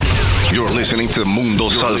listening to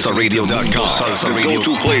MundoSalsaRadio.com, the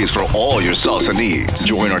go-to place for all your salsa needs.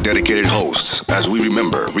 Join our dedicated hosts as we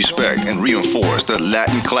remember, respect, and reinforce the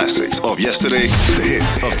Latin classics of yesterday, the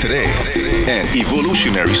hits of today, and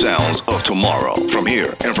evolutionary sounds of tomorrow from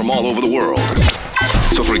here and from all over the world.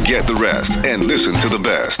 So forget the rest and listen to the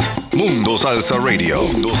best. Mundo Salsa Radio,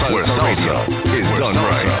 where salsa is done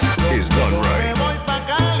right. Is done right.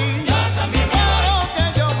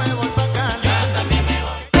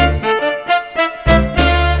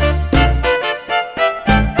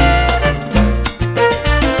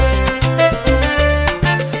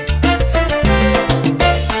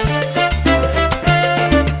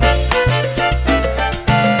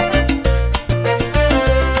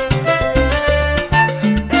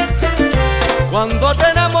 Cuando te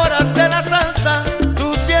enamoras de la salsa,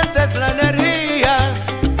 tú sientes la energía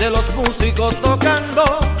de los músicos tocando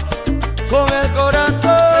con el corazón.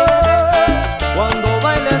 Cuando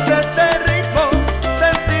bailes este ritmo,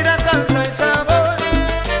 sentirás salsa y sabor,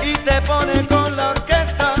 y te pones con la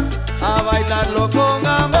orquesta a bailarlo con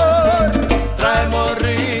amor. Traemos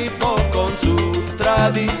ritmo con su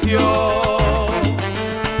tradición,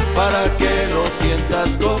 para que lo sientas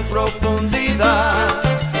con profundidad.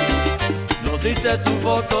 Diste tu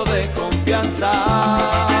voto de confianza.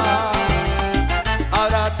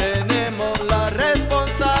 Ahora tenemos la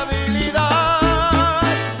responsabilidad.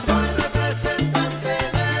 Soy representante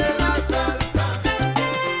de la salsa.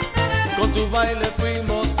 Con tu baile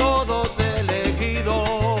fuimos todos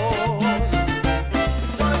elegidos.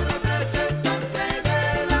 Soy representante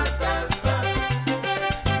de la salsa.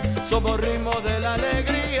 Somos ritmo de la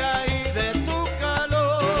alegría y de tu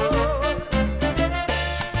calor.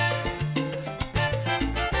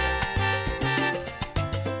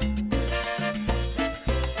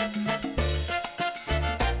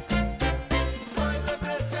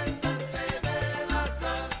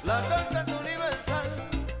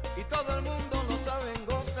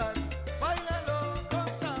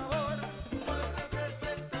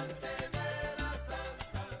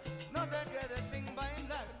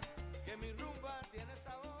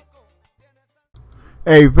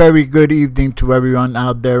 A very good evening to everyone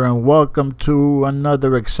out there, and welcome to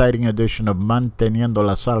another exciting edition of Manteniendo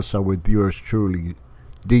La Salsa with yours truly,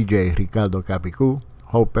 DJ Ricardo Capicu.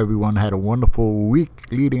 Hope everyone had a wonderful week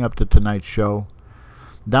leading up to tonight's show.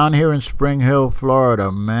 Down here in Spring Hill,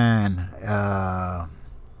 Florida, man,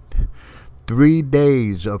 3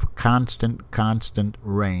 days of constant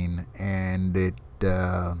rain, and it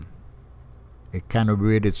kind of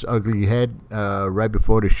reared its ugly head right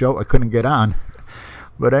before the show. I couldn't get on.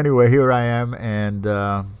 But anyway, here I am, and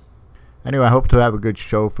anyway, I hope to have a good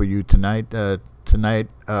show for you tonight. Tonight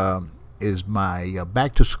is my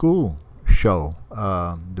back-to-school show.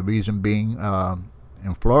 The reason being,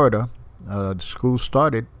 in Florida, the school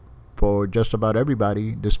started for just about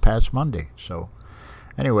everybody this past Monday. So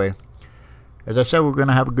anyway, as I said, we're going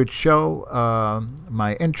to have a good show.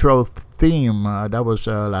 My intro theme, that was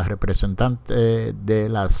La Representante de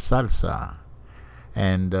la Salsa.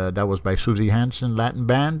 And that was by Susie Hansen, Latin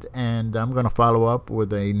band. And I'm going to follow up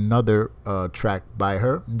with another track by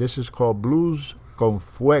her. This is called Blues con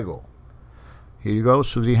Fuego. Here you go,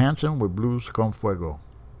 Susie Hansen with Blues con Fuego.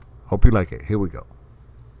 Hope you like it. Here we go.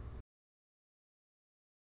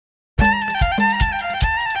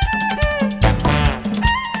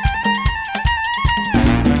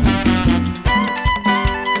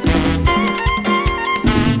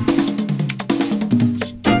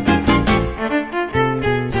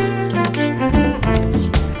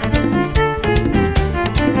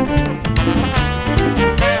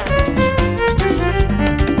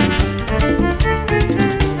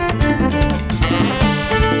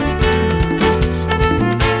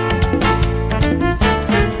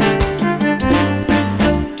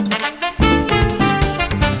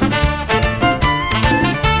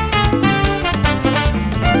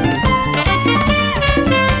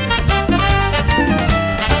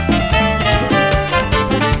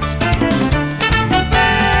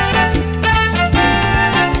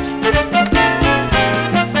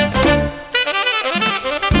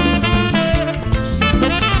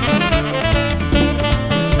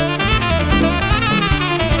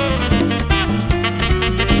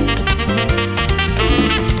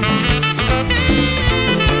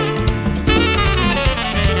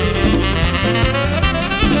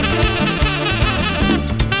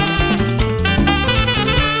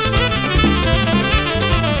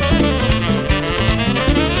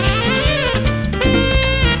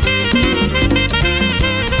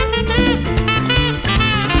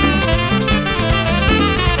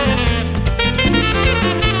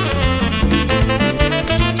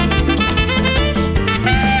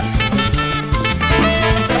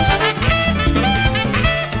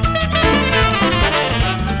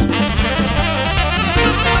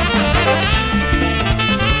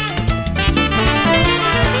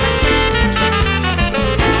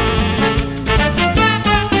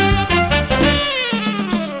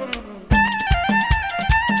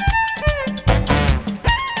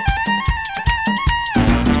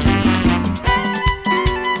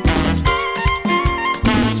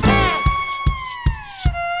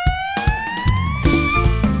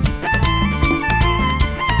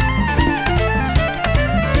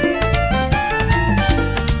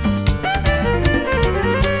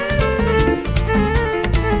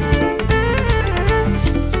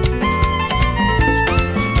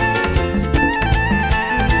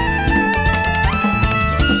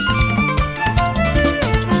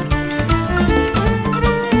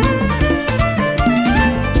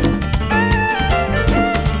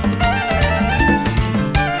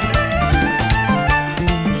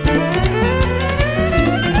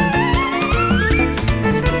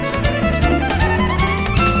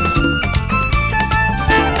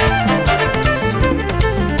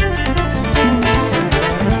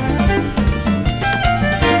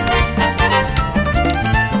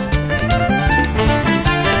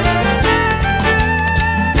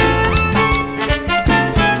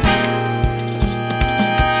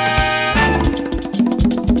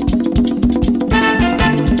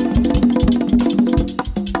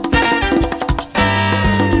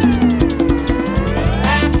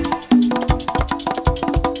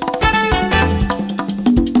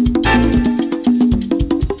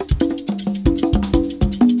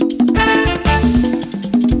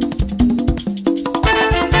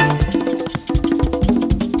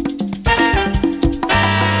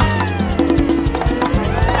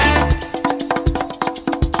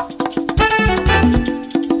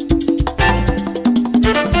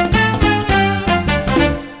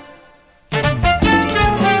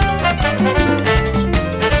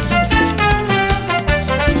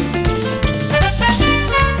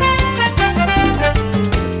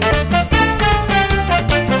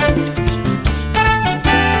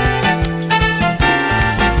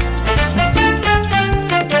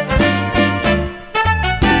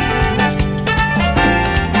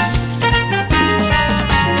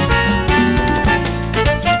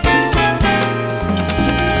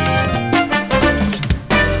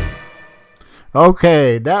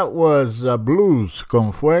 Okay, that was Blues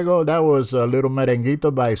con Fuego. That was a little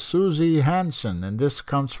merenguito by Susie Hansen, and this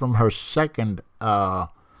comes from her second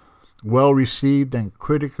well-received and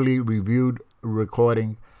critically reviewed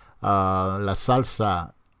recording, La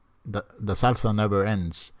Salsa, the Salsa Never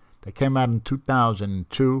Ends, that came out in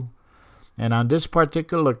 2002. And on this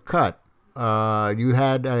particular cut, you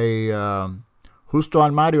had a Justo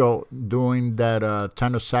Almario doing that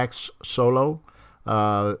tenor sax solo,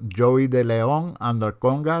 Joey De Leon on the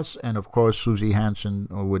congas, and of course Susie Hansen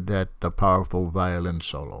with that powerful violin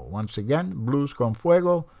solo. Once again, Blues con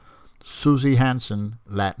Fuego, Susie Hansen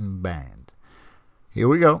Latin Band. Here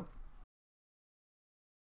we go.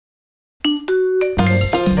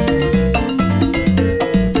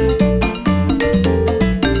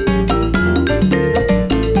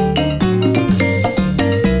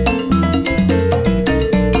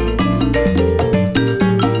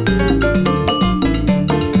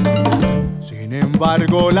 Sin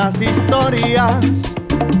embargo, las historias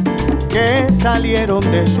que salieron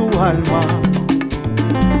de su alma,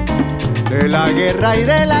 de la guerra y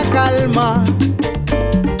de la calma,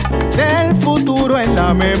 del futuro en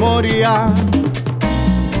la memoria,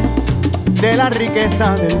 de la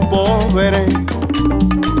riqueza del pobre,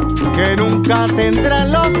 que nunca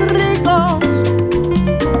tendrán los ricos,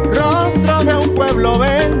 rostro de un pueblo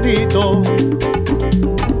bendito,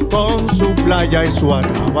 con su playa y su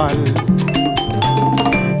arrabal.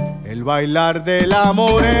 El bailar de la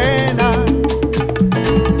morena,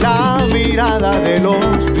 la mirada de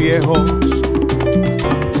los viejos,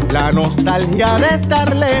 la nostalgia de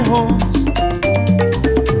estar lejos,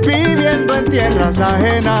 viviendo en tierras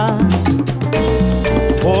ajenas.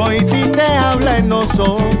 Hoy Tite habla en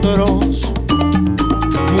nosotros,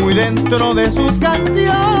 muy dentro de sus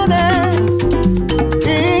canciones,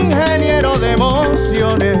 ingeniero de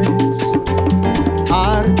emociones,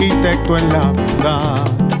 arquitecto en la verdad.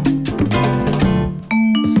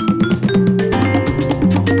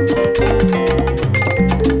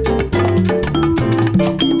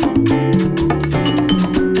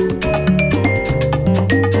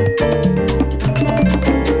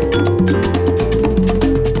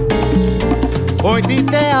 Hoy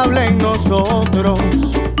Tite habla en nosotros,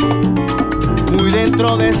 muy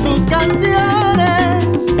dentro de sus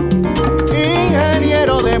canciones,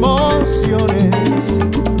 ingeniero de emociones,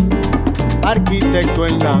 arquitecto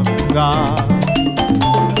en la verdad.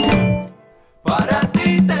 Para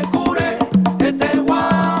ti te curé este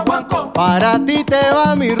guaguancó, Para ti te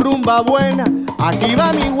va mi rumba buena, aquí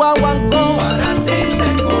va mi guaguancó. para ti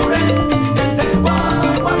te curé este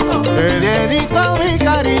guaguancó, Te dedico mi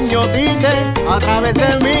cariño, Tite, a través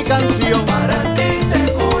de mi canción. para ti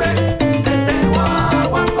te curé este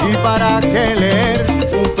guaguancó, ¿Y para qué leer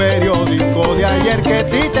un periódico de ayer que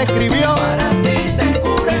Tite escribió? para ti te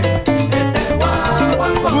curé este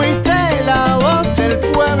guaguancó, Fuiste la voz del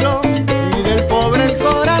pueblo y del pobre el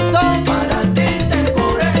corazón. para ti te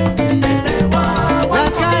curé este guaguancó, Las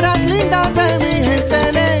caras lindas de mi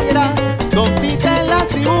gente negra, Don Tite las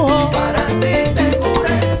dibujó. para ti te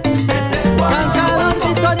curé este guaguancó, Cantador de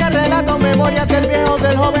historias, relatos, memorias del viejo,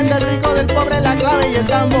 del joven, del rico, del pobre, la clave y el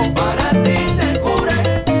tambo. para ti te curé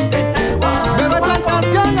este Me voy guaguancó,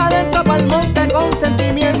 plantación adentro pa'l monte con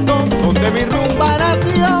sentimiento, donde mi rumba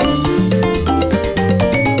nació.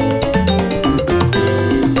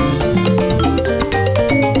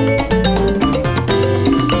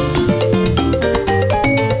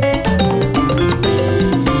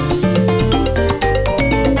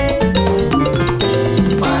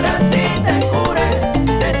 para ti te curé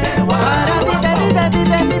este Para guaguancó, ti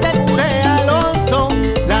te curé, Alonso,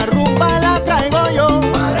 la rumba la traigo yo.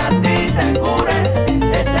 para ti te curé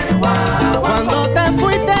este guaguancó, Cuando te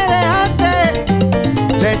fuiste dejaste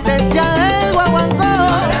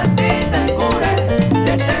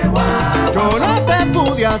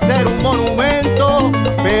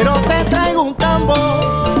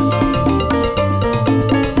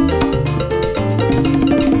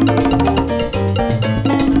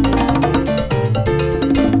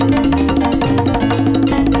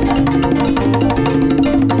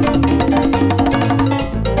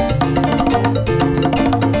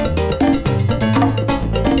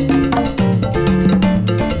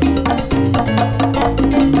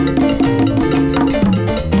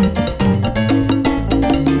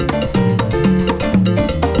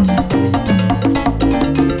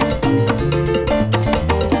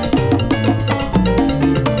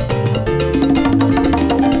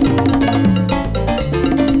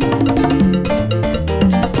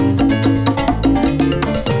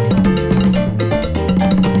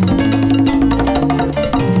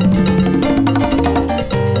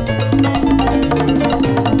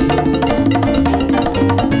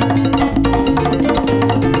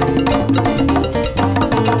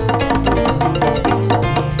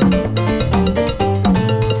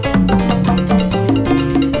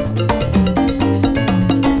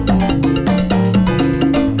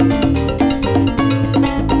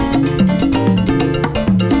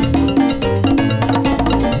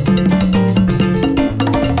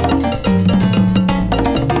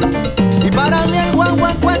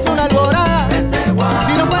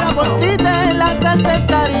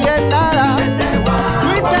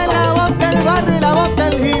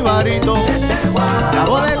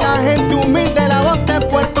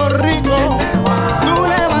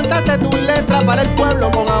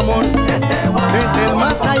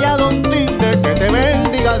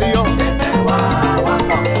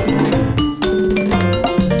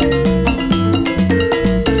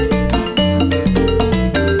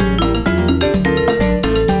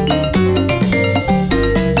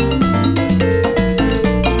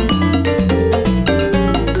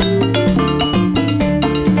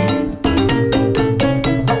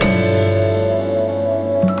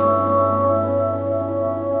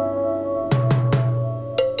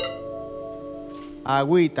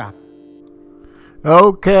agüita.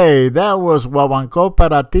 Okay, that was Guaguancó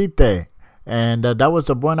para Tite, and that was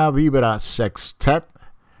the Buena Vibra Sextet.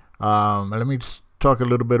 Let me talk a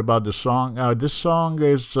little bit about the song. This song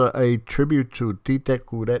is a tribute to Tite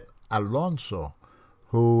Curet Alonso,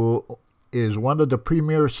 who is one of the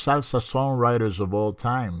premier salsa songwriters of all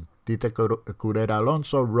time. Tite Curet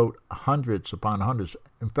Alonso wrote hundreds upon hundreds,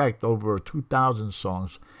 in fact, over 2,000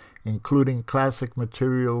 songs, including classic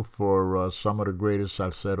material for some of the greatest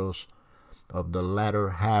salseros of the latter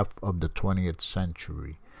half of the 20th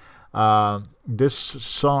century. This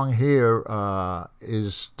song here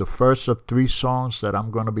is the first of 3 songs that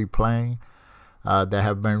I'm going to be playing that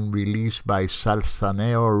have been released by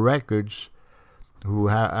Salsaneo Records,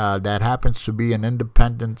 that happens to be an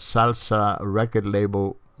independent salsa record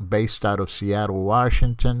label based out of Seattle,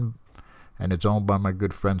 Washington, and it's owned by my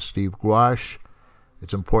good friend Steve Gouache.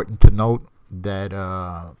 It's important to note that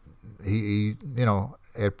he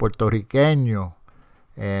el puertorriqueño,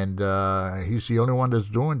 and he's the only one that's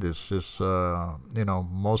doing this. Most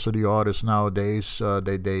of the artists nowadays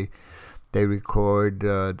they record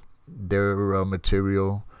their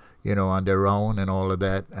material, on their own and all of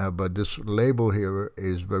that. But this label here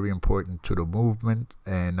is very important to the movement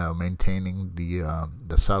and maintaining the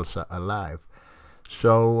salsa alive.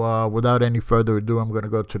 So without any further ado, I'm going to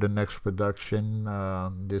go to the next production.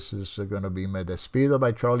 This is going to be Me Despido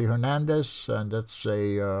by Charlie Hernandez, and that's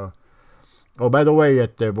a... oh, by the way,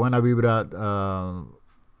 at Buena Vibra,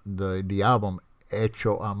 the album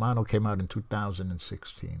Hecho a Mano came out in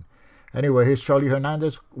 2016. Anyway, here's Charlie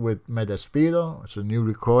Hernandez with Me Despido. It's a new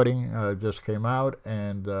recording, just came out,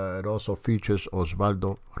 and it also features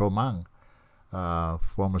Osvaldo Roman,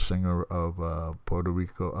 former singer of Puerto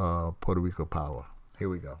Rico Power. Here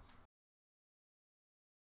we go.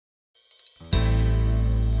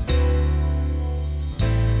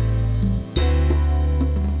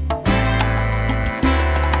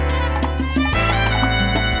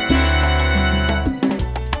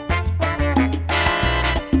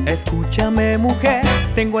 Escúchame, mujer,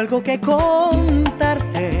 tengo algo que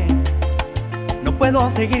contarte. No puedo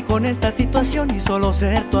seguir con esta situación y solo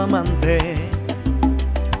ser tu amante.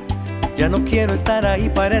 Ya no quiero estar ahí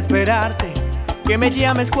para esperarte, que me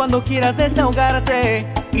llames cuando quieras desahogarte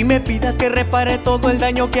y me pidas que repare todo el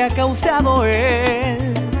daño que ha causado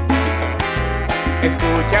él.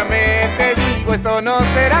 Escúchame, te digo, esto no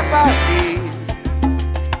será fácil.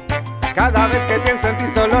 Cada vez que pienso en ti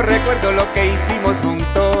solo recuerdo lo que hicimos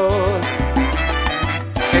juntos.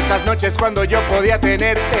 Esas noches cuando yo podía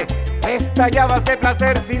tenerte, estallabas de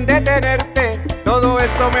placer sin detenerte. Todo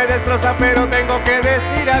esto me destroza, pero tengo que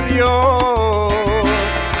decir adiós.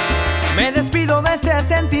 Me despido de ese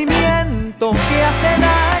sentimiento que hace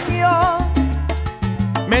daño.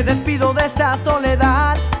 Me despido de esta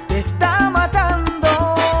soledad que está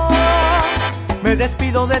matando. Me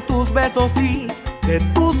despido de tus besos y de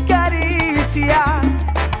tus caricias,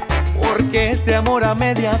 porque este amor a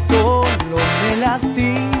medias solo me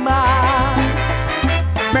lastima.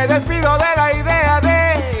 Me despido de la idea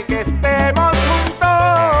de que estemos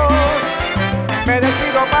juntos. Me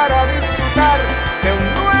despido para disfrutar de un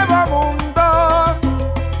nuevo mundo.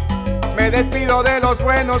 Me despido de los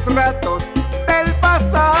buenos ratos del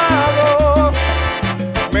pasado.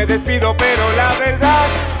 Me despido, pero la verdad,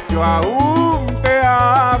 yo aún te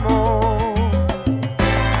amo.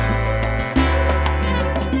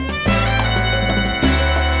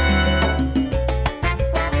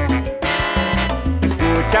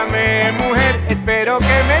 Escúchame, mujer, espero que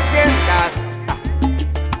me entiendas.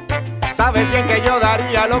 Sabes bien que yo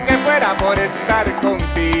daría lo que fuera por estar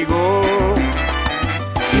contigo.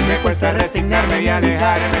 Y me cuesta resignarme y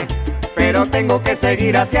alejarme, pero tengo que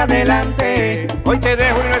seguir hacia adelante. Hoy te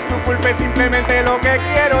dejo y no es tu culpa, es simplemente lo que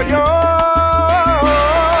quiero yo.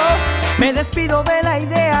 Me despido de la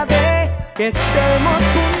idea de que estemos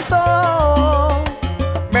juntos.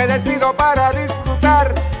 Me despido para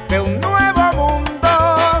disfrutar de un nuevo mundo.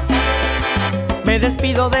 Me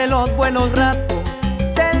despido de los buenos ratos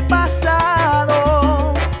del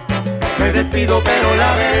pasado. Me despido, pero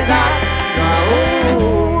la verdad, yo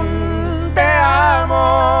aún te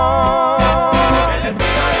amo. Me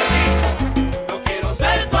despido de ti, no quiero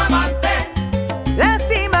ser tu amante.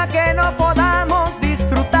 Lástima que no podamos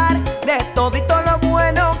disfrutar de todito lo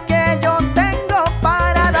bueno que yo tengo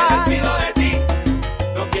para dar. Me despido de ti,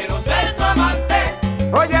 no quiero ser tu amante.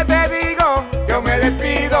 Oye, te digo, yo me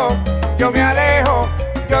despido, yo me alejo,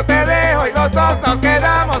 yo te dejo y los dos nos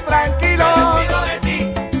quedamos tranquilos. Me despido de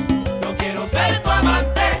ti, no quiero ser tu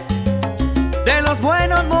amante. De los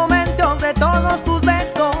buenos momentos, de todos tus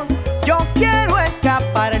besos, yo quiero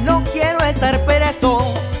escapar, no quiero estar preso.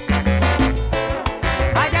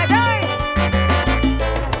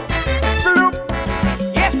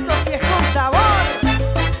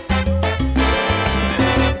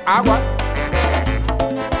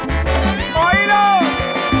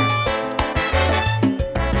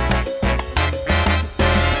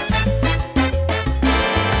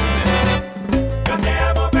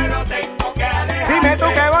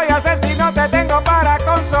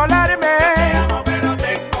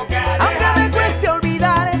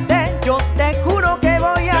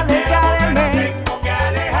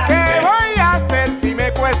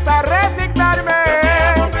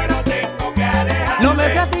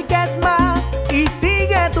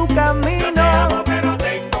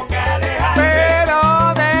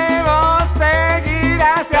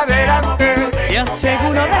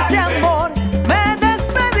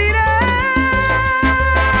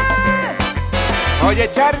 Oye,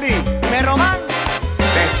 Charlie, Me Román,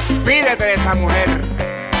 despídete de esa mujer.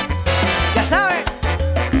 ya sabes.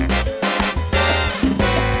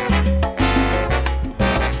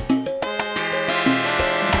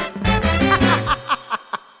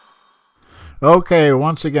 Okay,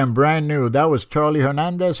 once again, brand new. That was Charlie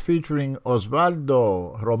Hernandez featuring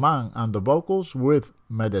Osvaldo Roman on the vocals with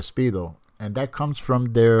Me Despido. And that comes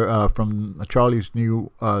from from Charlie's new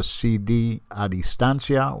CD, A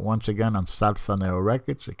Distancia, once again on Salsa Neo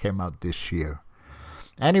Records. It came out this year.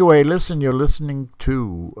 Anyway, listen, you're listening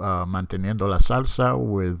to Manteniendo La Salsa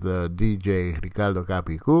with DJ Ricardo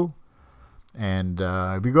Capicu. And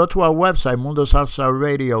if you go to our website,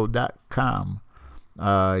 mundosalsaradio.com,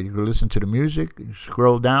 you can listen to the music.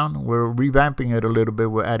 Scroll down. We're revamping it a little bit.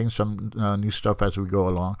 We're adding some new stuff as we go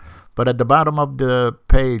along. But at the bottom of the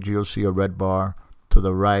page, you'll see a red bar. To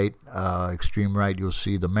the right, extreme right, you'll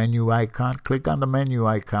see the menu icon. Click on the menu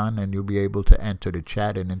icon, and you'll be able to enter the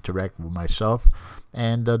chat and interact with myself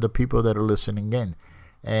and the people that are listening in.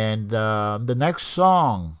 And the next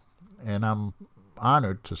song, and I'm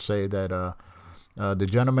honored to say that the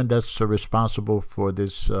gentleman that's responsible for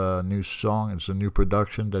this new song, it's a new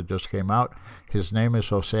production that just came out. His name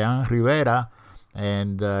is Ocean Rivera,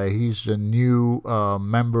 and he's a new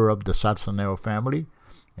member of the Salsa Neo family.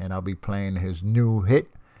 And I'll be playing his new hit.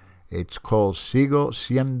 It's called Sigo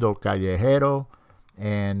Siendo Callejero.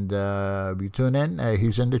 And if you tune in,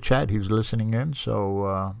 he's in the chat. He's listening in.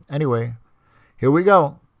 So anyway, here we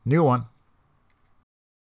go. New one.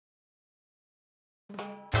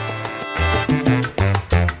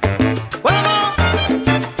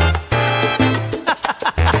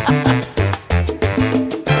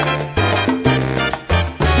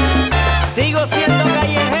 Sigo siendo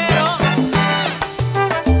callejero.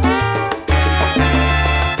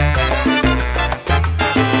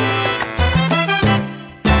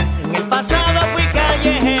 En el pasado fui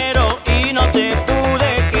callejero y no te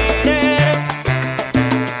pude querer.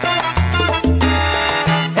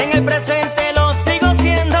 En el presente lo sigo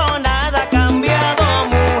siendo, nada ha cambiado,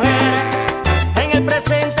 mujer. En el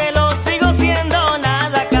presente lo sigo siendo,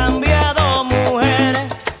 nada ha cambiado, mujer.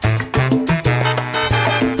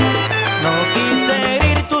 No quise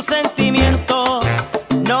herir tus sentimientos,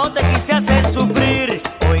 no te quise hacer sufrir.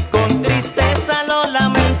 Hoy con tristeza lo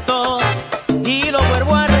lamento y lo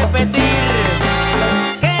vuelvo a repetir.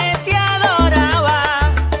 Que te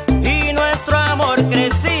adoraba y nuestro amor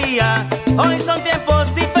crecía. Hoy son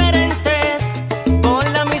tiempos diferentes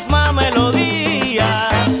con la misma melodía.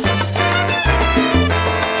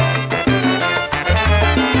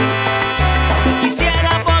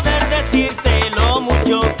 Quisiera poder decirte lo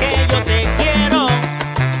mucho que yo te quiero.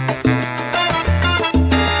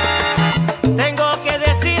 Tengo que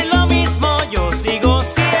decir lo mismo, yo sigo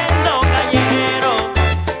siendo callejero.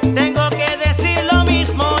 Tengo que decir lo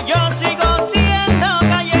mismo, yo sigo siendo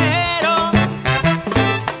callejero.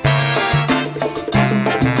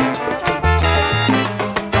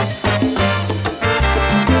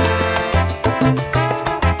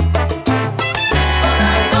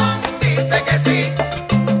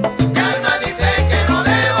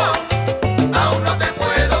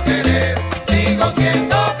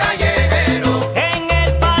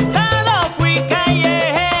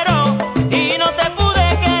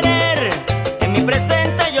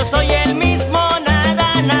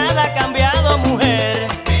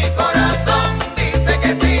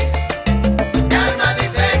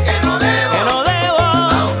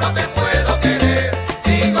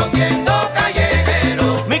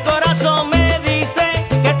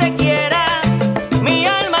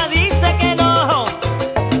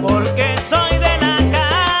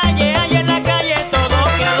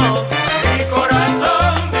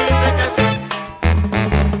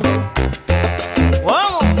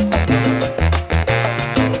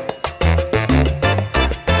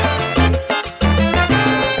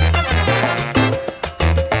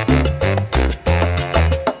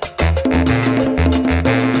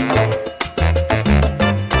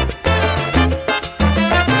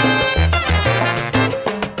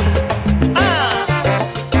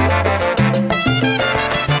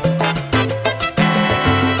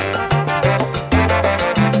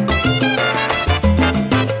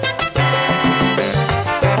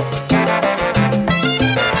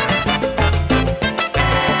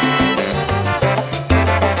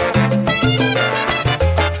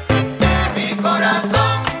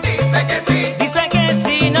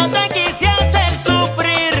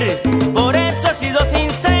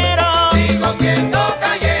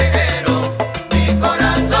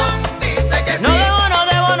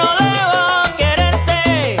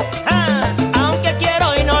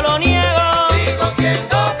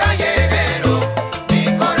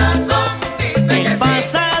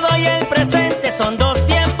 que son dos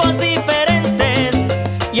tiempos diferentes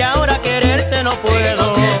y ahora quererte no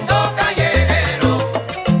puedo. Sigo siendo callejero.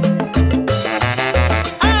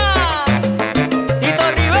 ¡Ah!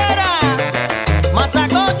 Tito Rivera,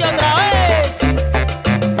 Mazacote otra vez.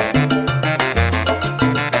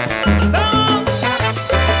 ¡Vamos!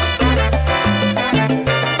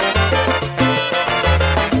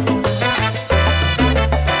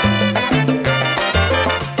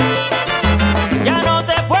 Ya no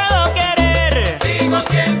te puedo querer. Sigo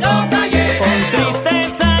siendo callejero.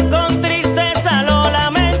 Con tristeza lo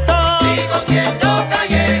lamento. Sigo siendo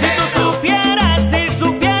callejero. Si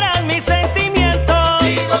supieras mis sentimientos.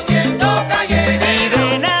 Sigo siendo callejero.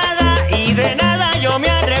 Y de nada yo me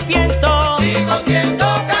arrepiento. Sigo siendo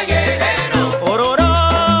callejero. Ororó.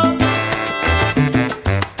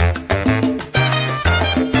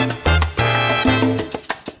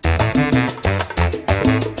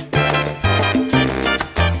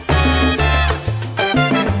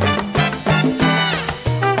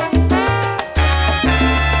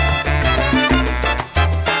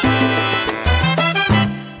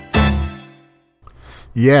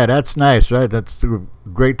 Yeah, that's nice, right? That's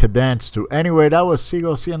great to dance to. Anyway, that was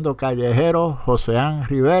Sigo Siendo Callejero, Josean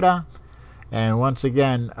Rivera. And once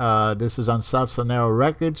again, this is on Salsanero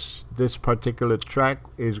Records. This particular track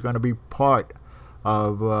is going to be part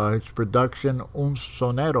of his production Un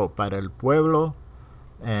Sonero para el Pueblo.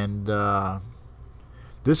 And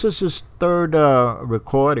this is his third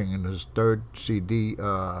recording and his third CD.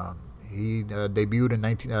 He debuted in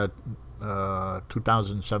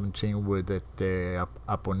 2017 with A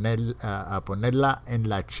Ponerla en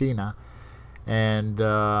la China, and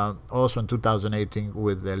also in 2018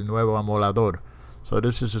 with El Nuevo Amolador. So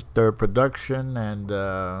this is his third production, and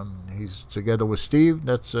he's together with Steve.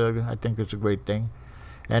 That's I think it's a great thing,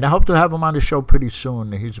 and I hope to have him on the show pretty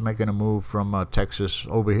soon. He's making a move from Texas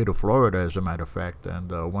over here to Florida, as a matter of fact,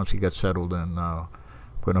 and once he gets settled in, I'm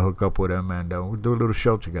going to hook up with him and we'll do a little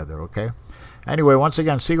show together, okay? Anyway, once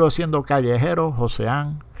again, Sigo Siendo Callejero,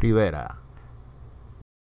 Josean Rivera.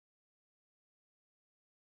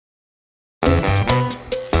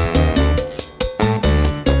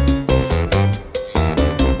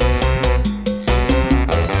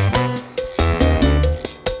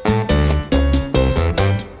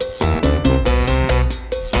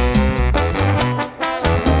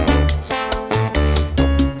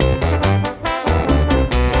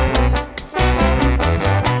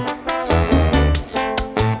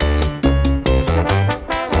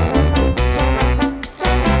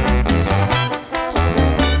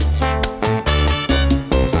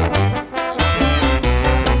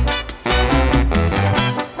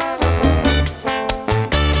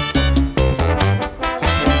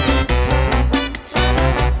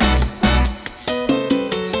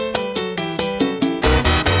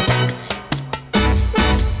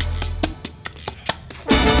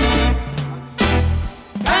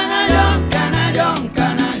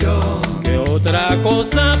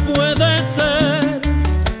 Cosa puede ser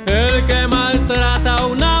el que maltrata a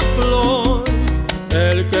una flor,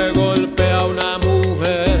 el que golpea a una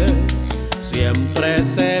mujer, siempre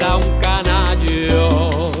será un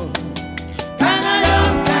canallón.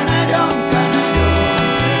 Canallón, canallón,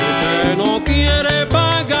 canallón. El que no quiere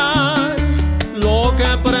pagar lo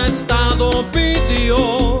que prestado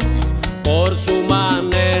pidió, por su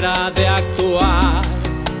manera de actuar,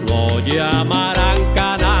 lo llamarán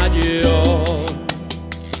canallón.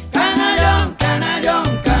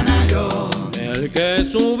 El que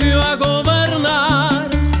subió a gobernar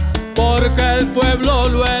porque el pueblo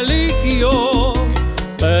lo eligió,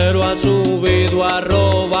 pero ha subido a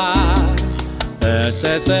robar,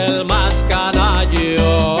 ese es el más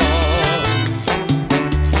canallón.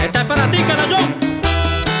 Esta es para ti, canallón,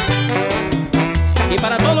 y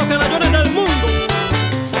para todos los canallones del mundo.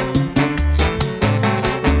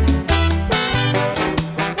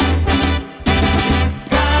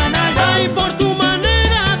 Ay, por tu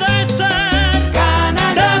manera de ser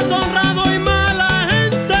deshonrado y mala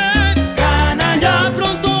gente, ya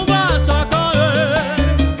pronto vas a caer,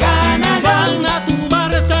 van a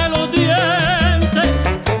tumbarte los dientes.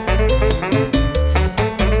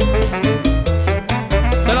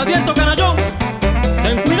 Te lo advierto, canallón,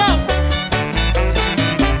 ten cuidado.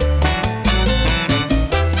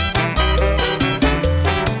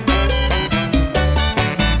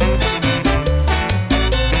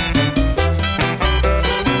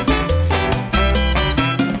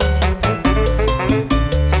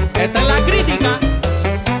 Esta es la crítica,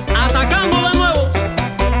 atacando de nuevo.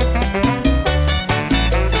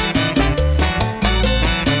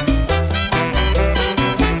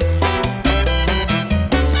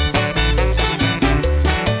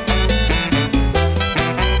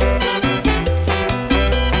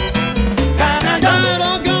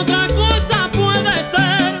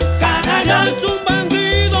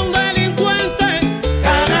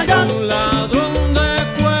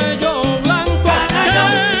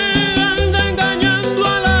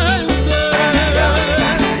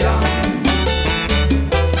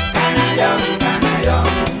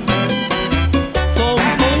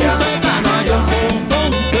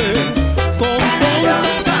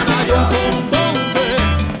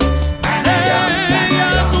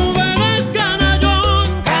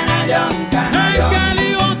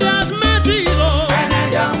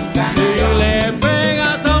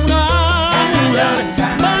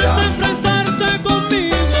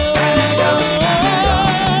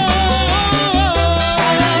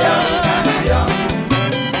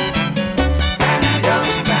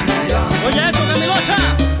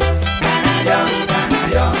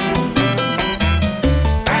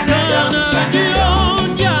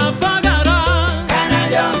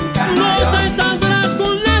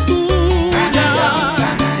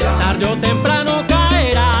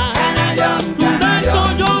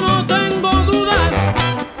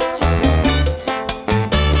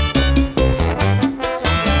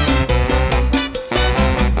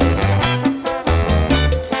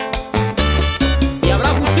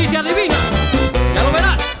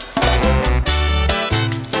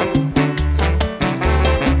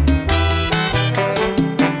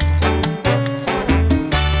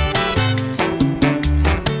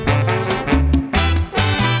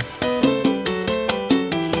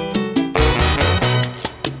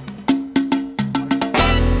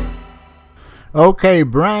 Okay,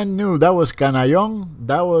 brand new. That was Canallón.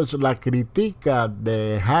 That was La Critica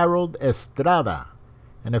de Harold Estrada.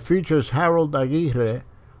 And it features Harold Aguirre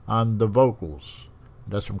on the vocals.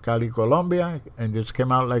 That's from Cali, Colombia, and just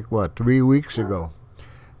came out like, 3 weeks ago.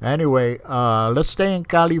 Anyway, let's stay in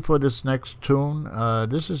Cali for this next tune.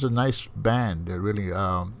 This is a nice band. They really,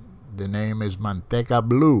 the name is Manteca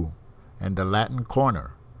Blue and the Latin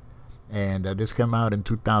Corner. And this came out in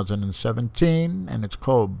 2017, and it's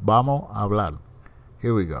called Vamos a Hablar.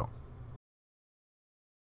 Here we go.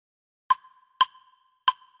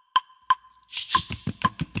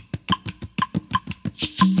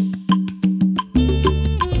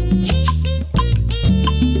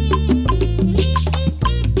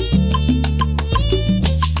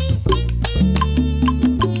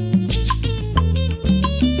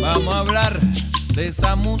 Vamos a hablar de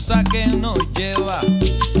esa musa que nos lleva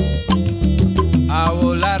a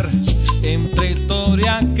volar entre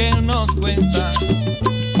historias que nos cuenta,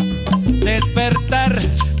 despertar,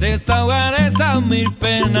 desahogar esas mil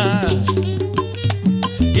penas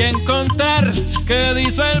y encontrar que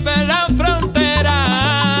disuelve las fronteras.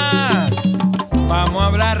 Vamos a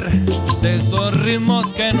hablar de esos ritmos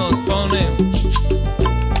que nos ponen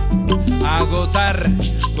a gozar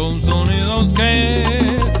con sonidos que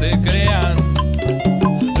se crean,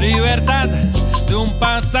 libertad de un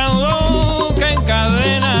pasado que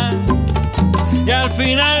encadena y al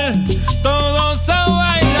final todos a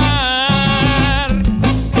bailar.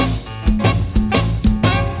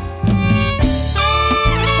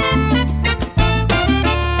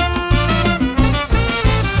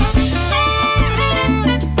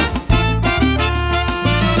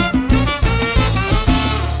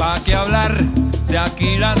 ¿Pa' qué hablar si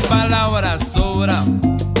aquí las palabras sobran?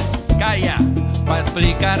 Calla, pa'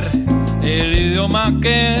 explicar el idioma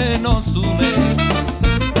que nos une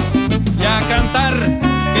y a cantar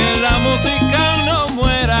que la música no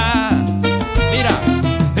muera. Mira,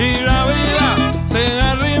 y la vida se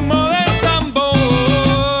da al ritmo del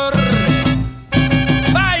tambor.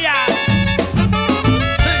 Vaya,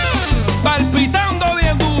 palpitando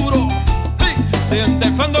bien duro, siente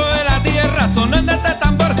el fondo de la tierra sonando este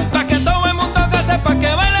tambor, pa' que todo el mundo que sepa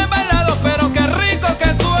que baile bailado, pero qué rico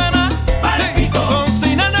que suena.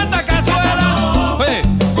 Cocinando esta cazuela,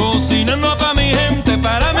 cocinando pa' mi gente,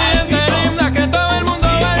 para mi gente linda, que todo el mundo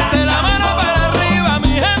baile la mano para arriba,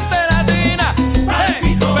 mi gente latina.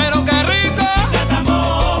 Pero qué rico,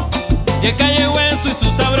 y el calle hueso y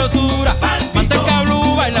su sabrosura, manteca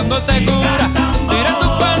blue bailando segura, tira tu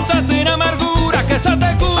panza sin amargura, que eso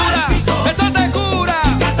te cura, eso te cura.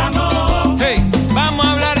 Hey, vamos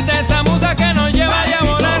a hablar de esa musa que nos lleva a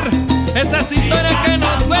volar, esas historias que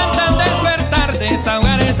nos cuentan despertar,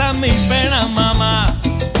 desahogar esas mis penas, mamá.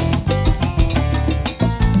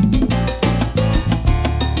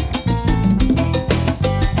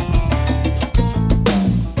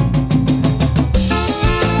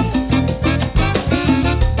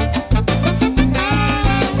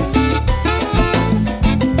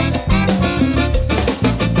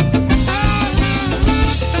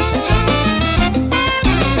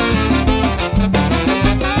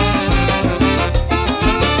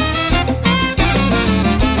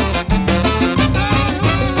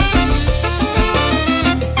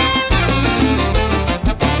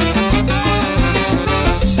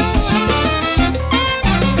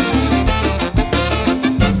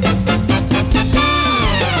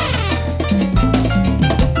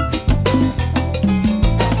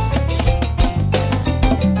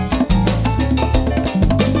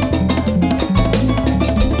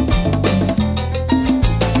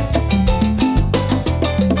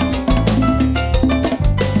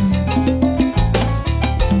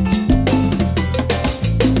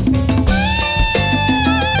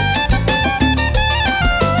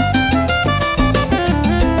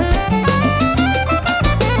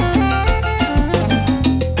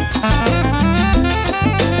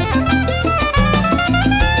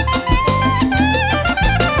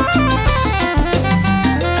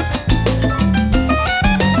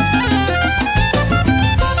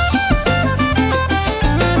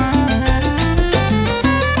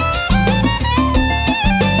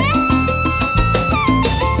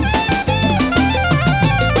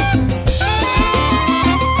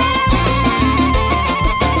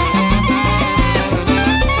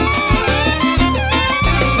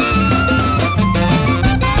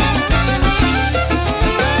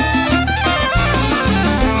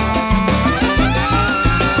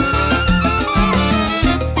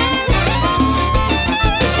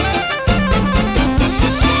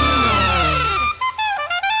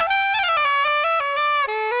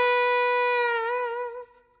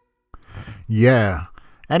 Yeah.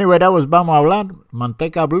 Anyway, that was Vamos a Hablar,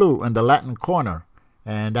 Manteca Blue in the Latin Corner.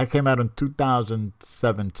 And that came out in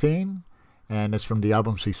 2017. And it's from the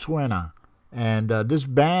album Si Suena. And this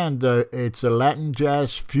band, it's a Latin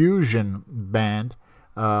jazz fusion band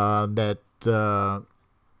that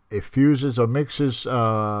it fuses or mixes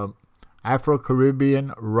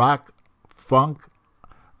Afro-Caribbean rock, funk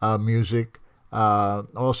music,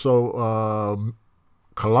 also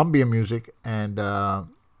Colombian music and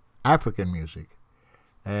African music.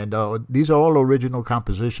 And these are all original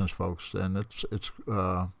compositions, folks. And it's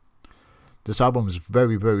this album is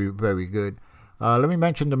very, very, very good. Let me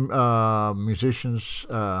mention the musicians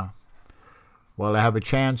while I have a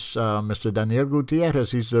chance. Mr. Daniel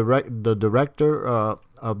Gutierrez, he's the director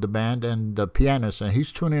of the band and the pianist, and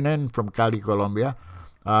he's tuning in from Cali, Colombia.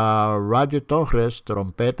 Roger Torres,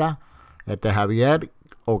 trompeta. Javier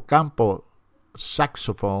Ocampo,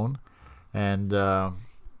 saxophone. And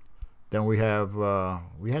then we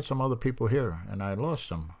had some other people here, and I lost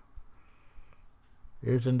them.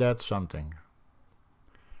 Isn't that something?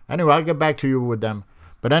 Anyway, I'll get back to you with them.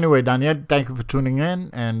 But anyway, Daniel, thank you for tuning in,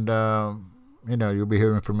 and you'll be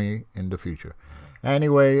hearing from me in the future.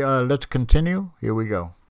 Anyway, let's continue. Here we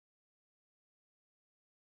go.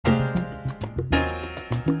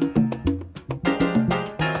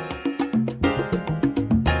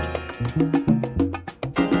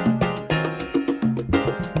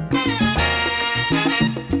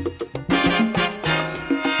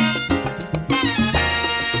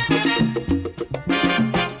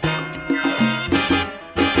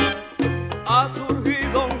 Ha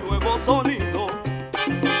surgido un nuevo sonido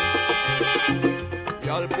que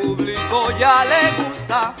al público ya le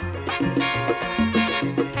gusta,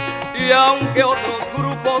 y aunque otros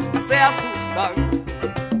grupos se asustan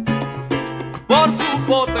por su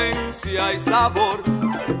potencia y sabor,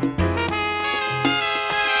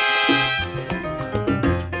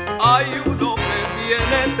 hay uno que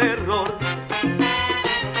tiene terror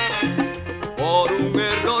por un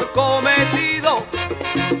error cometido,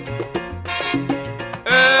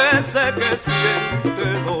 ese que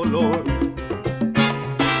siente dolor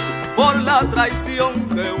por la traición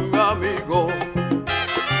de un amigo.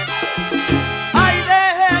 Ay,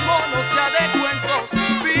 dejémonos ya de cuentos,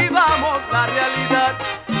 vivamos la realidad,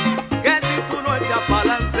 que si tú no echas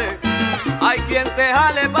pa'lante, hay quien te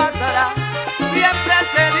levantará. Siempre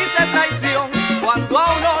se dice traición cuando a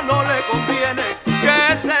uno no le conviene, que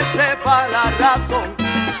se sepa la razón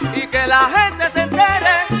y que la gente se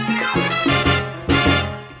entere.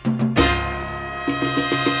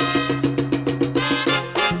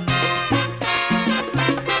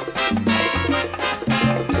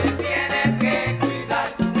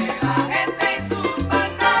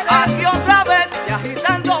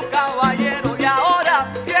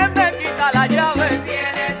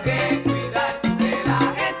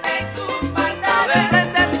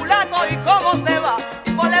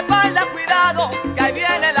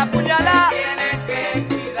 Tienes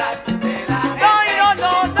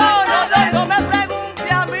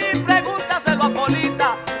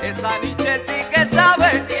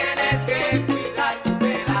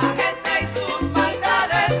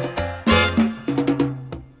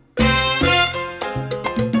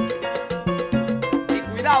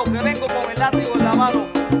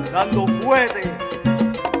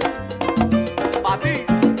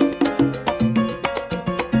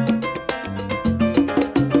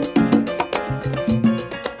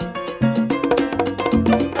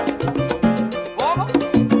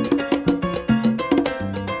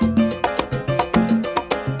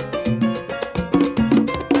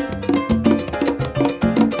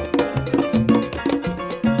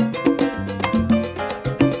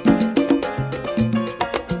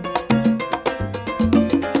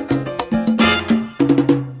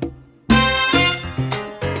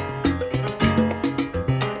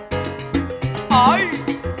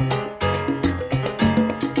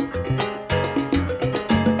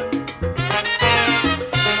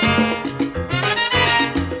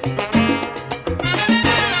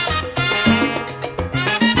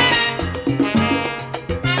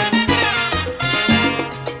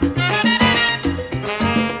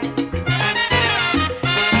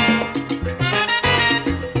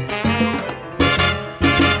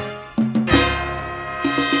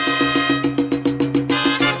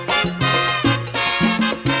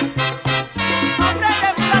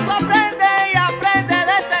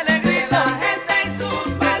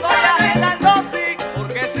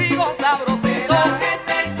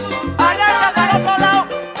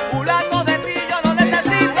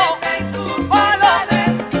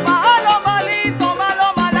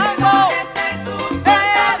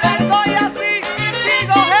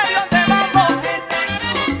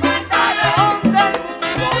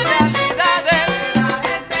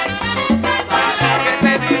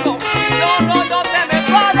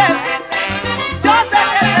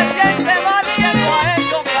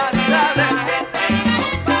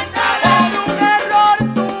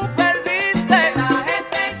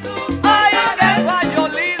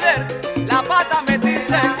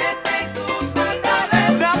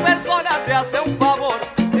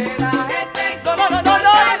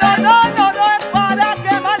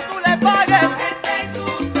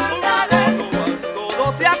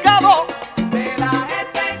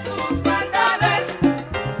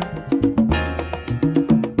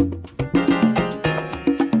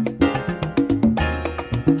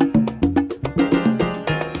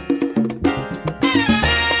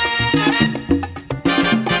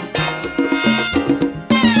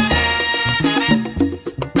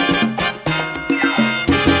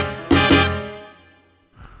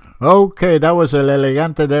Okay, that was El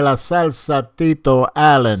Elegante de la Salsa, Tito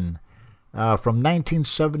Allen, from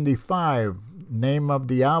 1975. Name of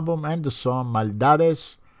the album and the song,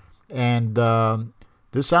 Maldades. And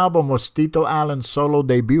this album was Tito Allen's solo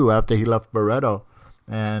debut after he left Barreto.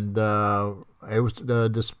 And it was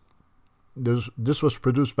this was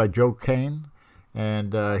produced by Joe Kane.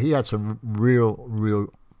 And he had some real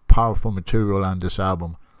powerful material on this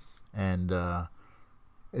album. And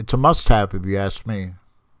it's a must-have if you ask me.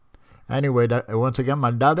 Anyway, once again,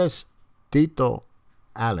 Maldades, Tito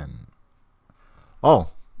Allen. Oh,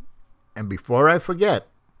 and before I forget,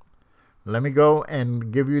 let me go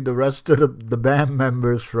and give you the rest of the band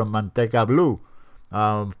members from Manteca Blue.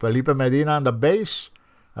 Felipe Medina on the bass.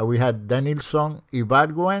 We had Denilson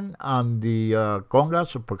Ibargüen on the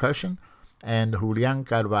congas or percussion. And Julián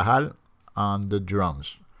Carvajal on the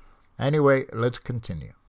drums. Anyway, let's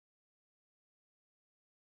continue.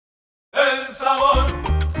 El sabor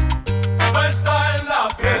no está en la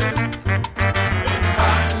piel, está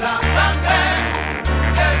en la sangre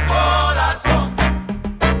y el corazón.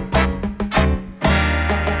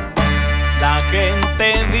 La gente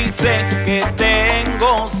dice que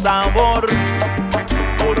tengo sabor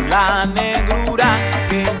por la negrura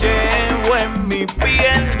que llevo en mi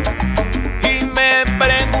piel. Y me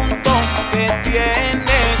pregunto qué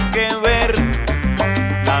tiene que ver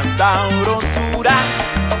la sabrosura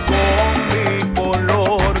con mi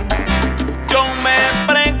color. Yo me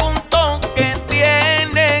pregunto qué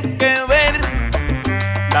tiene que ver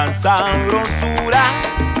la sabrosura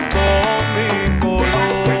con mi color.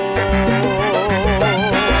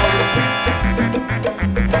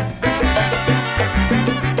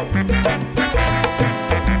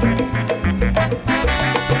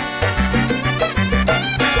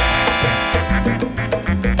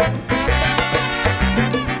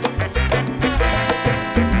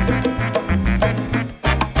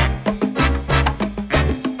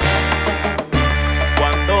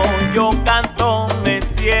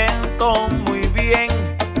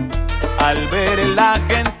 Al ver la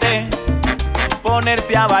gente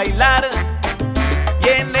ponerse a bailar, y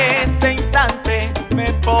en ese instante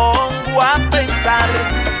me pongo a pensar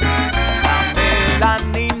la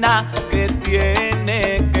melanina que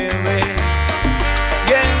tiene que ver.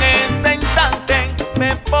 Y en ese instante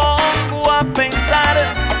me pongo a pensar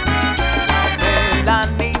la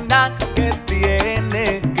melanina que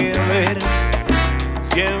tiene que ver.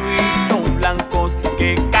 Si he visto blancos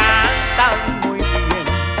que cantan muy bien,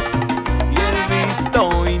 y he visto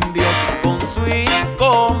indios con swing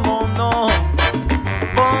como no.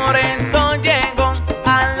 Por eso llego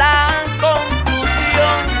a la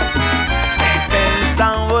conclusión que el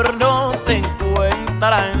sabor no se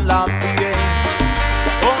encuentra en la piel.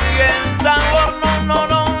 Hoy el sabor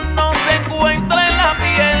no se encuentra en la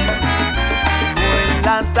piel, sino en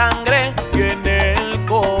la sangre y en el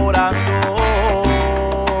corazón.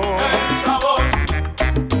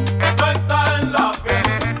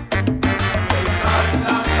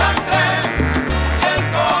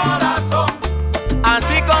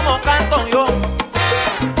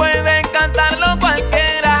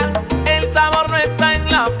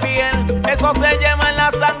 Eso se lleva en la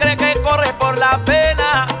sangre que corre por la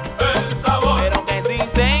pena. El sabor, pero que sí,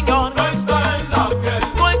 señor, no está en la piel,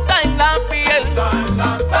 no está en la piel, está en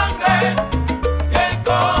la sangre y el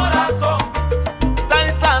corazón.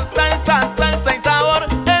 Salsa, salsa, salsa y sabor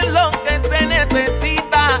es lo que se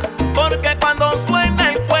necesita, porque cuando suena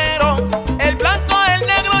el cuero, el blanco, el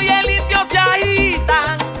negro y el indio se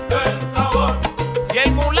agitan. El sabor y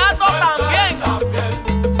el mulato no está también. en la piel,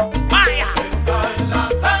 Vaya, está en la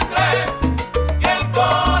sangre y el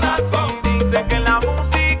corazón. y dice que en la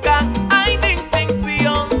música hay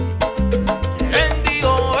distinción. ¿Quién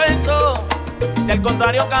dijo eso? Si al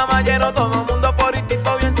contrario, caballero, todo mundo por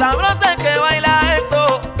instinto bien sabroso es que baila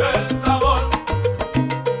esto. El sabor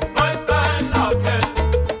no está en la piel,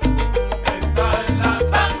 está en la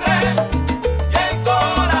sangre y el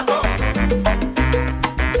corazón.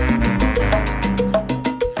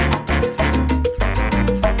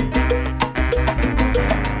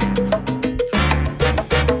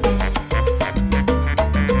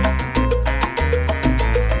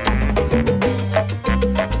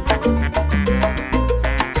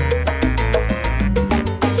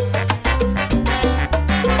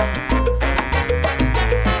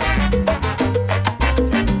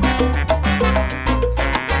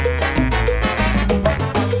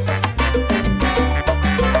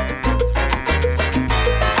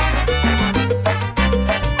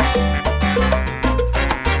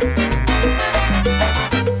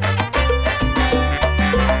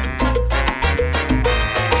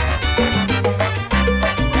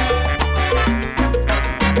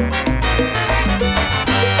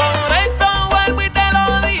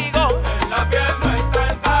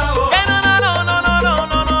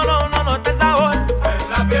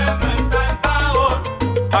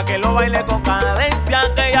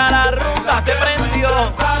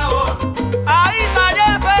 Paco. Ahí está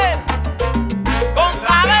Jefe, con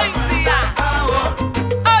Valencia.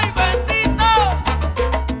 ¡Ay, bendito!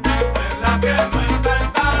 En la piel no está el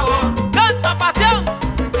sabor. ¡Canta pasión!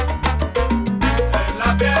 En la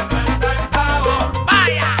piel no está el sabor.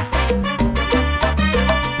 ¡Vaya!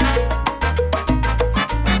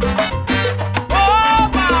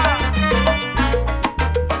 ¡Opa!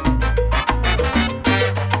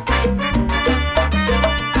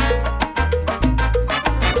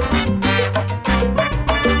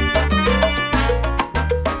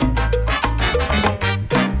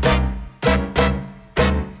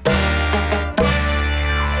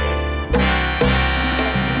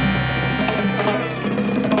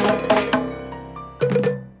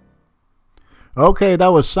 Okay,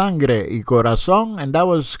 that was Sangre y Corazón, and that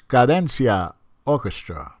was Cadencia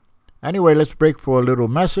Orchestra. Anyway, let's break for a little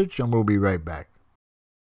message, and we'll be right back.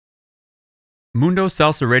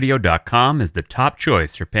 MundoSalsaRadio.com is the top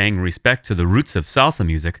choice for paying respect to the roots of salsa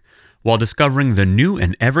music while discovering the new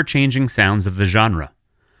and ever-changing sounds of the genre.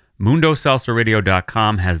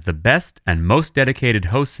 MundoSalsaRadio.com has the best and most dedicated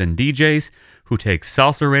hosts and DJs who take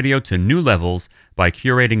salsa radio to new levels by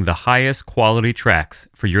curating the highest quality tracks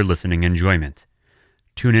for your listening enjoyment.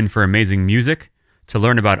 Tune in for amazing music, to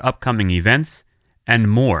learn about upcoming events,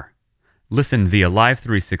 and more. Listen via Live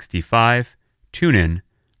 365, TuneIn,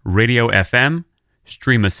 Radio FM,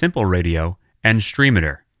 Stream a Simple Radio, and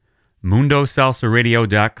Streamiter.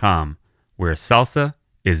 MundoSalsaRadio.com, where salsa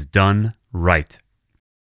is done right.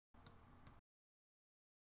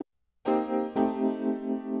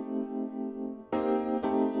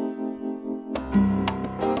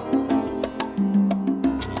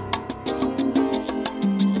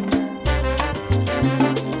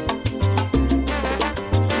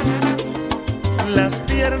 Las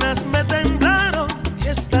piernas me temblaron y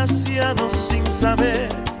extasiado sin saber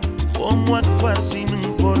cómo actuar sin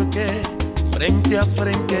un porqué. Frente a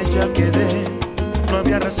frente ya quedé, no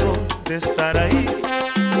había razón de estar ahí.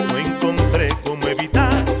 No encontré cómo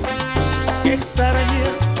evitar que extrañé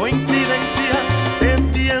coincidencia de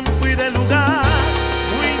tiempo y de lugar.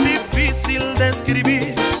 Muy difícil de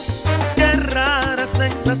escribir, qué rara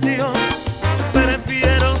sensación.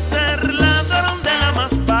 Prefiero ser ladrón de la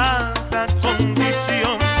más baja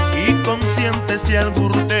condición y consciente si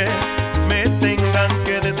algún hurté me tengan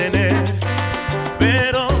que detener.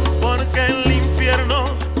 Pero porque el infierno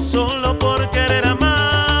solo por querer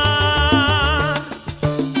amar.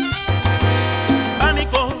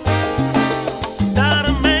 Pánico,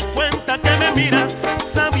 darme cuenta que me mira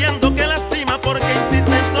sabiendo que lastima porque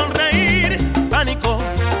insiste en sonreír. Pánico,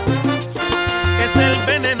 es el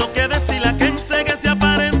veneno que destila, que enceguece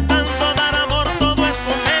aparentando dar amor, todo es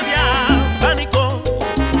comedia. Pánico,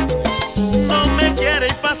 no me quiere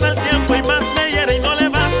y pasa el tiempo y más me hiere y no le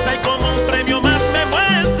basta y como un premio más me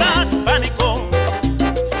muestra. Pánico,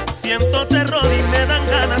 siento terror y me dan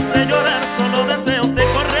ganas de llorar, solo deseos de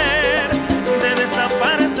correr, de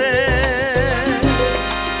desaparecer.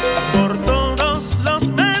 Por todos los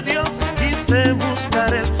medios quise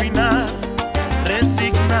buscar el final,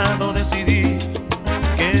 resignado decidí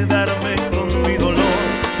quedarme con mi dolor,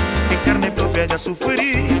 en carne propia ya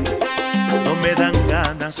sufrí, no me dan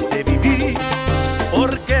ganas de vivir,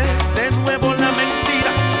 porque de nuevo la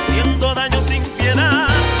mentira, haciendo daño sin piedad,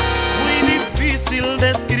 muy difícil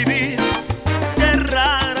de escribir, qué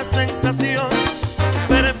rara sensación,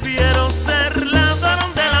 prefiero ser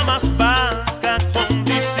ladrón de la más baja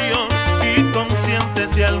condición y consciente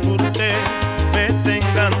si algún hurté me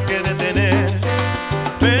tengan que detener.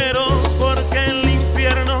 Pero porque el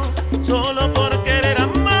infierno solo por querer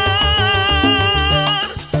amar.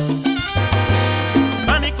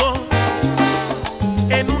 Pánico,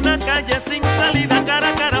 en una calle sin salida, cara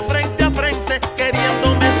a cara, frente a frente,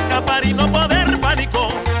 queriéndome escapar y no poder. Pánico,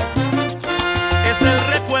 es el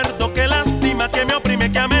recuerdo que lastima, que me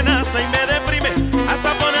oprime, que amenaza y me deprime,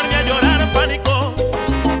 hasta ponerme a llorar. Pánico,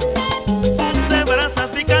 puse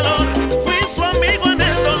brasas, di calor, fui su amigo en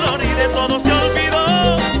el dolor y de todo se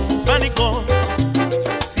olvidó. Pánico,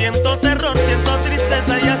 siento terror, siento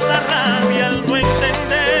tristeza y hasta rabia al no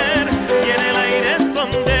entender y en el aire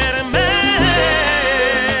esconderme.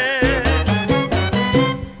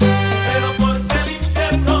 Pero porque el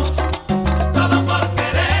infierno solo por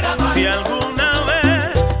querer amar. Si alguna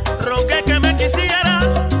vez rogué que me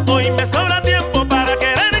quisieras, hoy me sobra tiempo para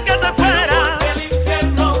querer que te fueras. El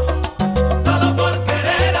infierno solo por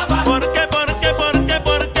querer amar. ¿Por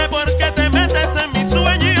qué te metes en mis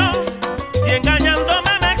sueños y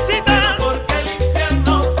engañándome me excitas? Porque el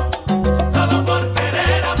infierno solo por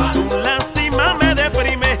querer amar. Tu lástima me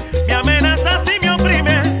deprime, me amenazas y me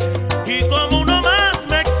oprimes y como uno más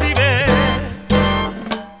me exhibes.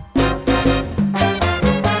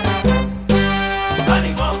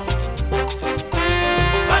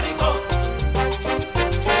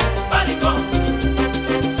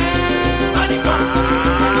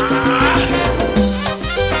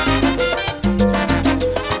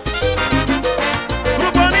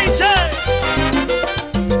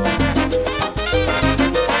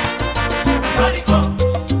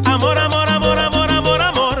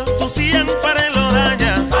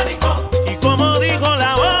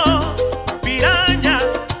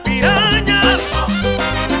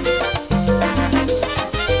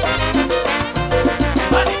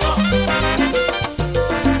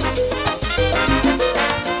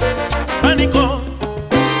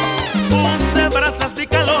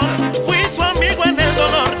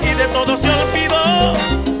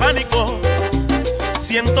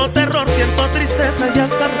 Siento terror, siento tristeza y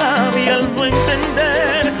hasta rabia al no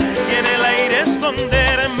entender y en el aire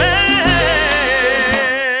esconderme.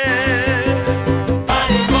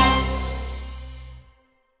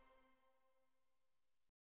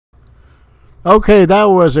 Okay, that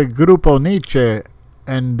was a Grupo Nietzsche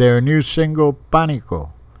and their new single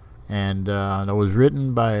Pánico, and that was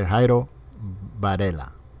written by Jairo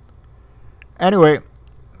Varela. Anyway,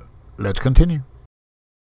 let's continue.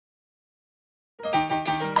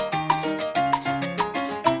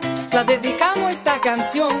 La dedicamos esta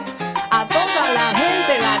canción a toda la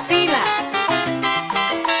gente latina.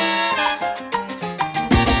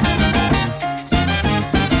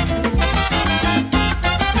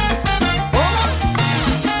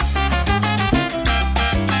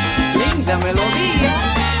 Linda melodía.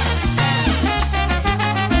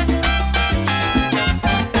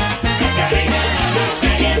 El Caribe es una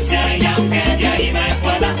experiencia y aunque de ahí me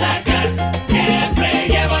pueda sacar, siempre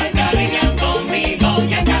llevo el Caribe conmigo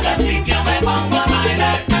y en cada sitio me pongo a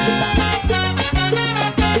bailar.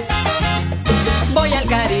 Voy al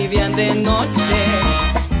Caribe de noche,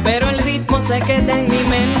 pero el ritmo se queda en mi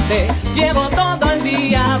mente. Llevo todo el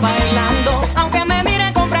día bailando, aunque me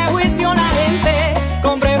mire con prejuicio la gente,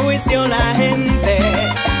 con prejuicio la gente.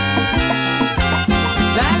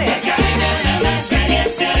 Dale. El Caribe es una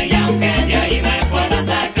experiencia y aunque de ahí me pueda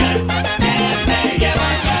sacar, siempre llevo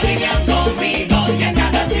el Caribe conmigo y en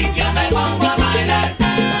cada sitio me pongo a bailar.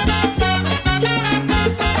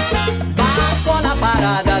 Bajo la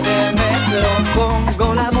parada del metro,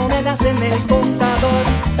 pongo las monedas en el contador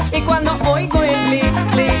y cuando oigo el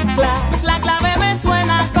clic, clic, clac, la clave me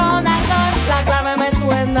suena con ardor, la clave me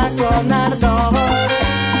suena con ardor.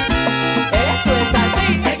 Eso es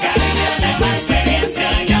así. El Caribe es una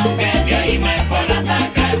experiencia y aunque de ahí me pueda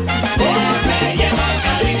sacar, siempre llevo el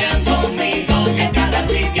Caribe conmigo y en cada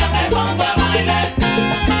sitio me pongo a bailar.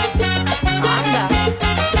 Anda.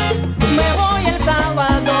 Me voy el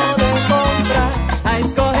sábado de compras a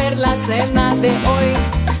escoger la cena de hoy.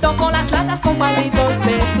 Toco las latas con palitos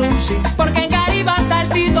de sushi, porque en Caribe hasta el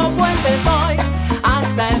Tito Puente soy,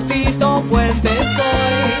 hasta el Tito Puente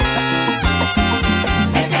soy.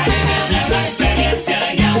 El Caribe es una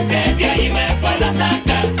experiencia y aunque de ahí me pueda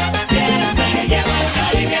sacar, siempre llevo el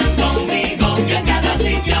Caribe conmigo y en cada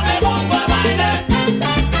sitio me pongo a bailar.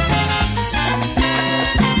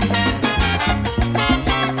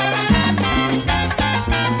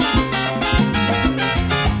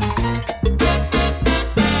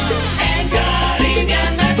 En Caribe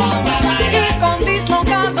me pongo a bailar. Y con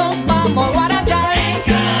dislocados vamos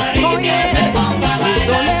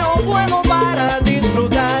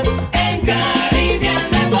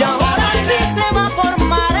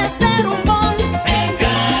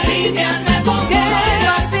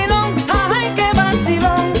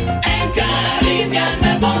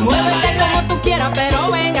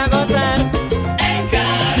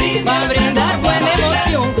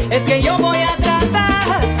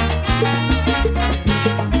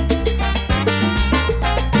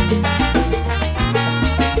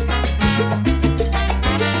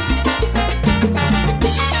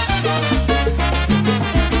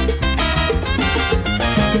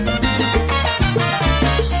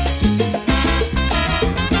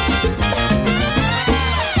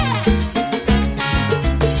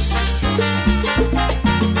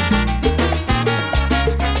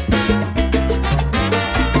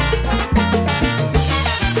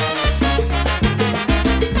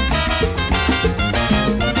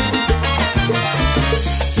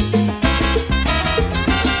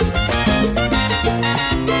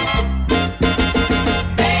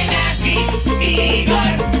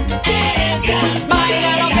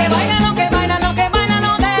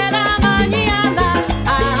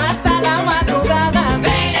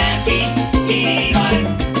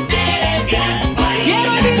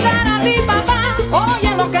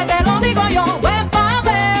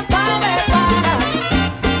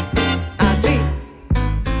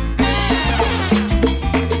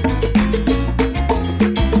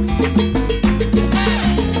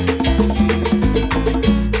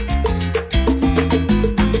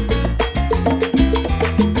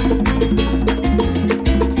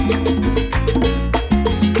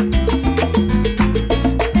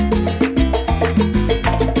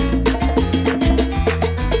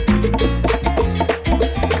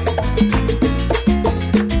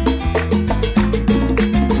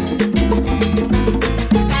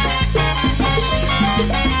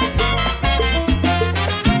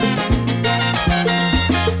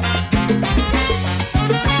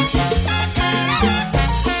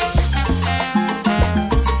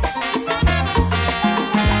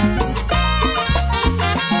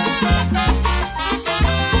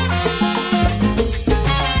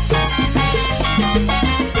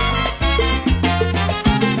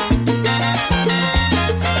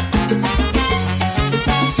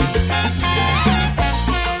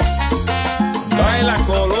la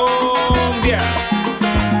Colombia.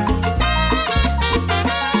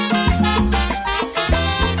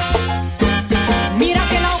 Mira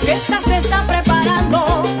que la orquesta se está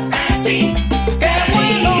preparando. Así, Qué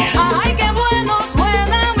bueno, ay, qué bueno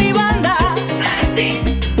suena mi banda. así,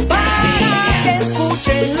 Para que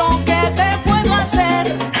escuchen lo que te puedo hacer.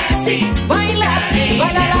 así, Baila,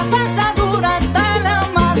 baila la salsa dura hasta el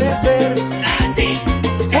amanecer. así,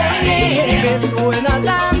 Oye, que suena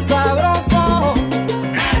tan sabroso.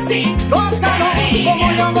 así, Gózalo como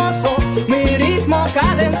yo gozo, mi ritmo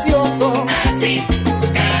cadencioso. así,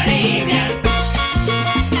 Caribe.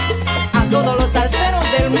 A todos los salseros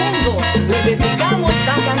del mundo les dedicamos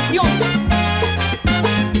esta canción.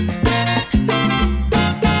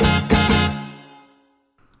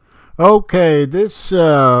 Okay, this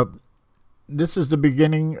is the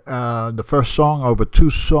beginning, the first song of a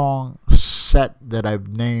 2-song set that I've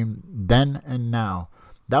named Then and Now.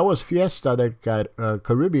 That was Fiesta del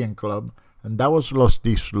Caribbean Club, and that was Los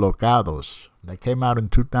Dislocados. That came out in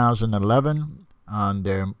 2011 on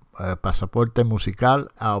their Pasaporte Musical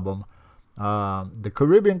album. The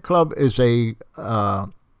Caribbean Club is a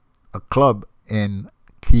club in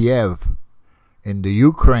Kiev, in the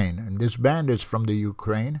Ukraine, and this band is from the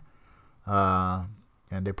Ukraine.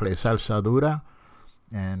 And they play salsa dura,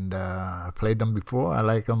 and I played them before. I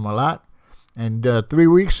like them a lot. And 3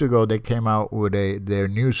 weeks ago, they came out with their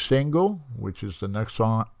new single, which is the next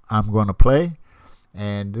song I'm going to play.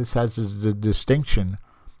 And this has the distinction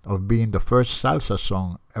of being the first salsa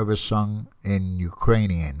song ever sung in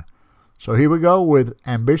Ukrainian. So here we go with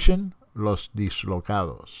Ambition, Los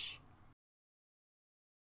Dislocados.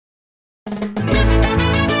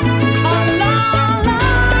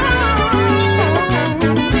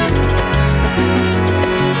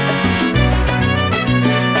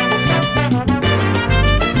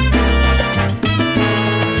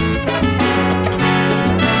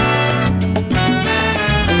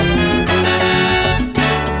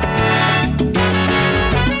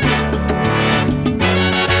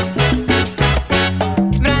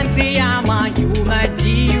 Вранці я маю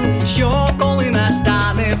надію, що коли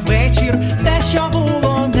настане вечір, все, що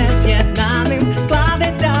було нез'єднаним,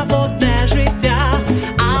 складеться в одне життя.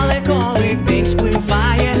 Але коли день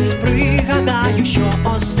спливає, пригадаю, що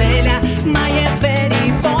оселя має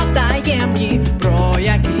двері потаємні, про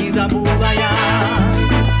які забула я.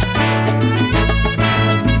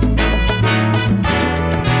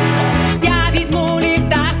 Я візьму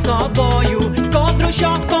ліхтар з собою, ковдру,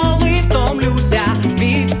 щоб коли втомлюся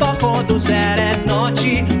від походу серед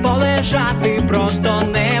ночі, полежати просто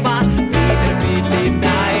неба. Вітер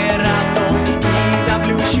підлітає раптом і,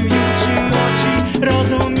 заплющуючи очі,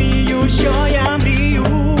 розумію, що я мрію.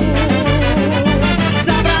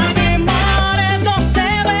 Забрати море до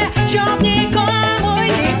себе, щоб нікому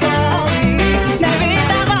й ніколи не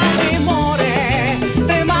віддавати море,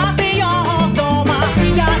 тримати його вдома,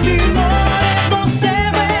 взяти море до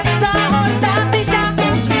себе, загортатися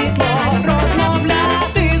у світло,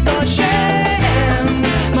 розмовляти з дощем,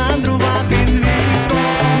 мандрувати з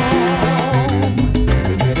вітром.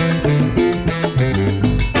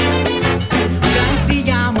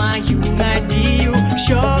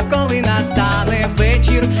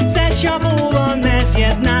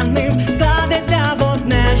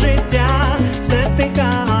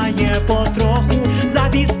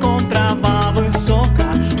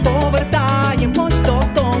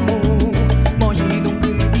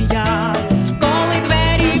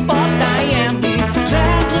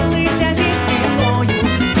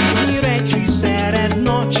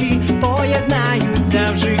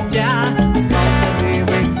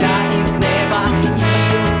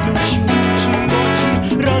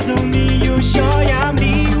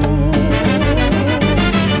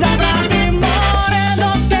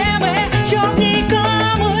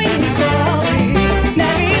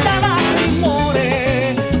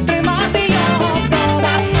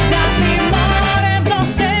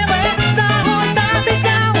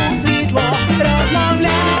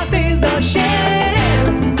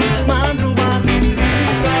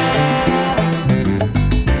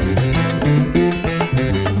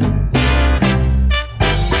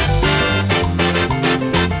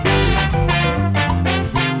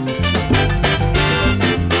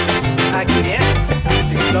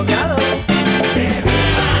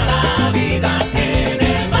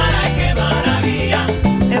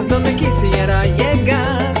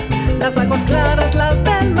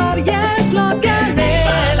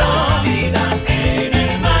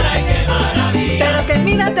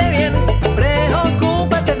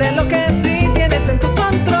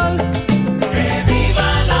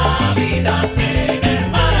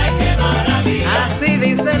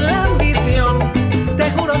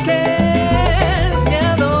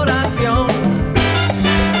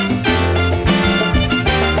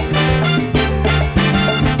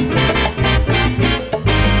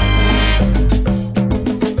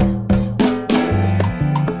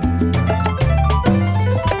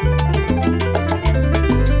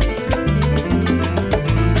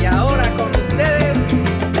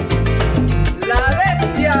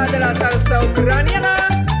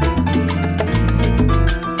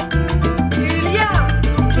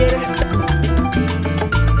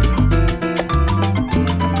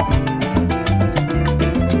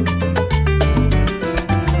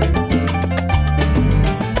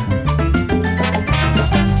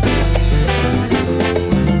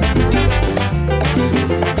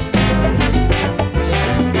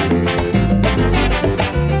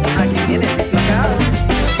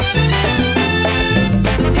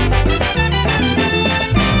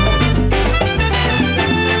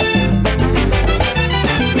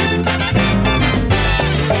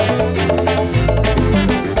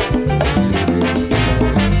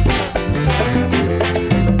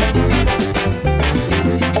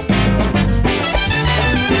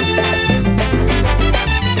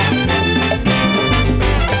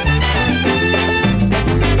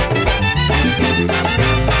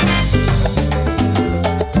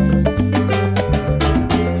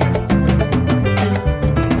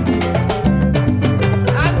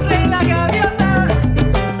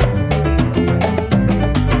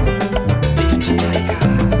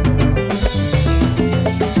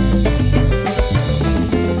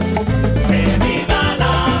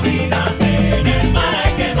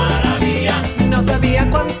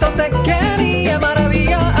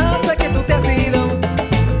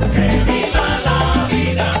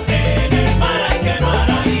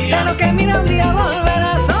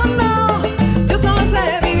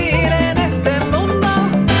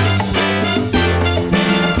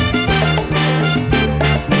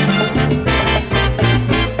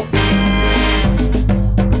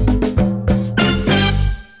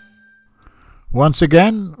 Once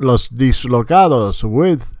again, Los Dislocados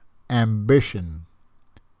with Ambition.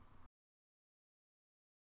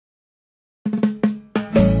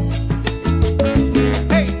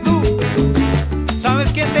 Hey, tú,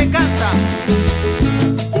 ¿sabes quién te canta?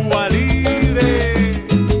 Cuba Libre.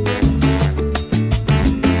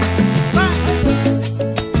 Va.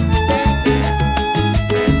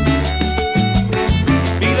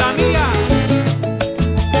 Vida mía,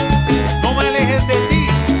 no me alejes de ti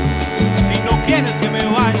si no quieres que me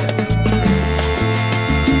vaya.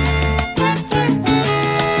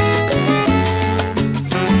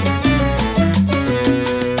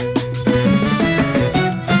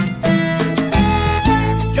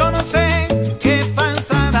 Yo no sé qué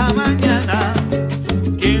pasará mañana,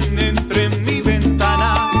 quién entre en mi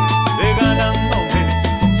ventana,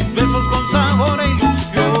 regalándome sus besos con sabor e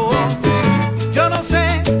ilusión. Yo no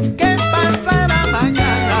sé qué pasará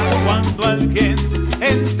mañana cuando alguien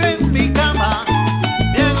entre en mi cama,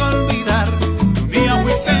 me haga olvidar que un día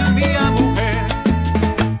fuiste mía mujer.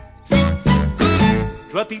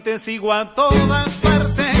 Yo a ti te sigo a todas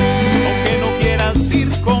partes, aunque no quieras ir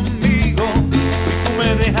conmigo. Si tú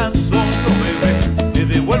me dejas solo, bebé, te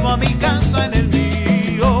devuelvo a mi casa en el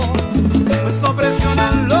mío. Pues no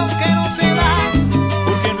presionas lo que no se da,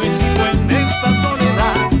 porque no exijo en esta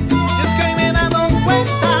soledad. Y es que hoy me he dado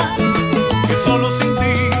cuenta que solo sin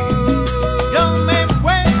ti yo me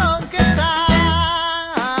puedo quedar.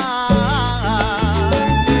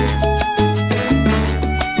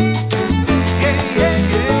 Yeah, yeah,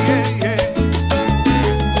 yeah, yeah, yeah.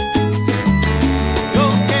 Yo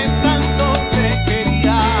que tanto te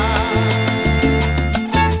quería.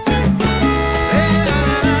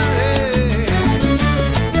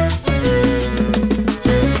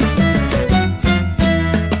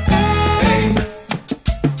 Hey,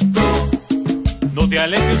 no te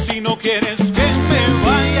alejes si no quieres que me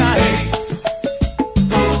vaya. Hey,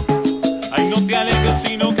 ay, no te alejes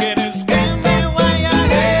si no quieres que me vaya.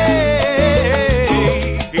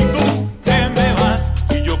 Hey, y tú te me vas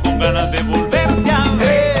y yo con ganas de volverte a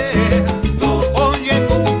ver. Oye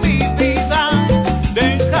tú mi vida,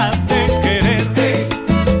 déjate querer. Hey,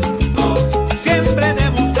 siempre te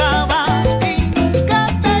buscaba y nunca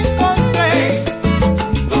te encontré.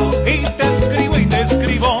 Y te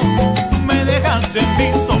escribo, me dejas en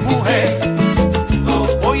visto, mujer.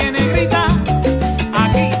 Oye, negrita,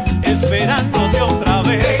 aquí esperándote otra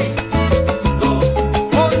vez.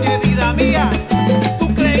 Oye, vida mía,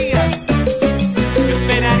 tú creías que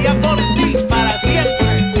esperaría por ti para siempre.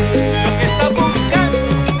 Lo que estás buscando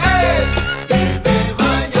es que me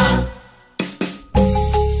vaya.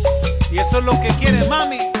 Y eso es lo que quieres,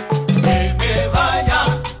 mami. Que me vaya.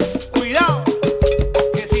 Cuidado,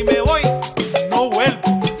 que si me voy, no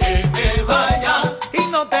vuelvo. Que me vaya. Y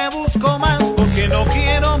no te busco más, porque no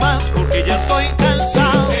quiero más, porque ya estoy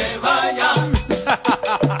cansado. Que vaya.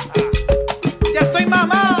 Ya estoy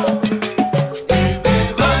mamado. Que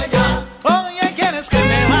me vaya. Oye, ¿quieres que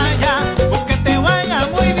me vaya? Pues que te vaya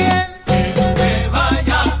muy bien. Que me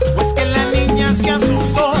vaya. Pues que la niña se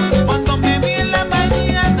asustó cuando me vi en la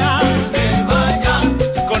mañana. Que me vaya.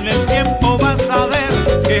 Con el tiempo vas a ver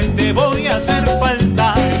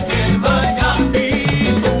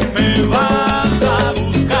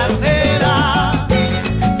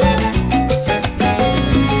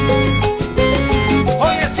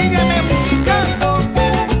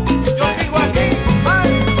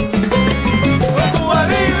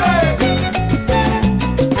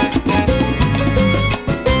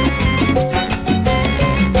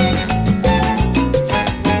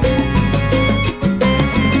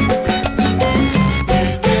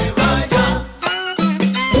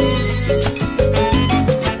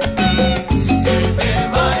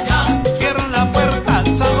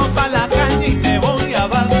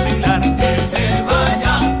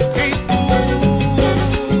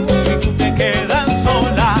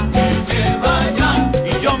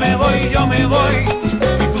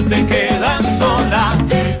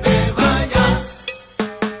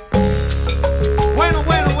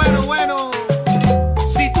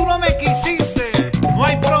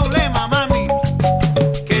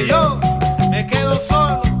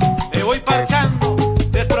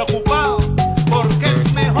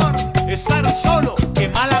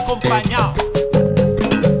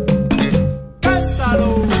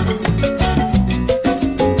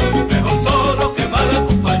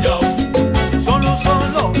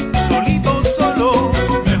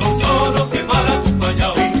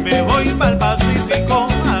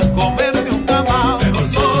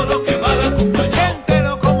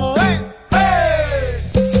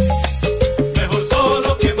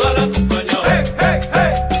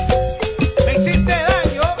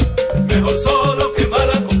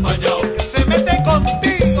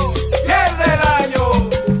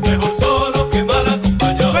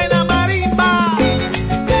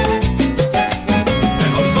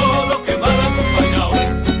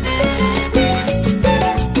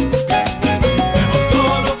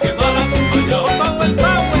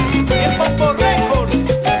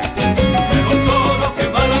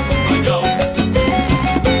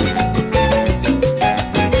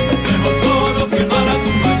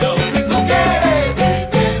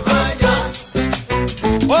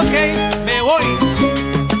Ok, me voy.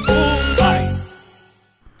 Bye.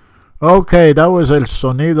 Okay, that was El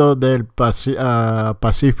Sonido del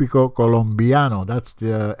Pacífico Colombiano. That's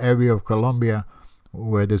the area of Colombia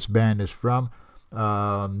where this band is from.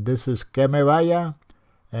 This is Que Me Vaya,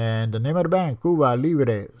 and the name of the band, Cuba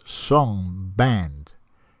Libre Son Band.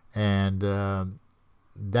 And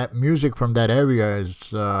that music from that area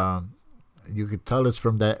is, you could tell it's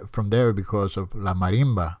from there because of La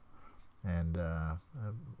Marimba. And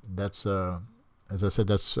that's, as I said,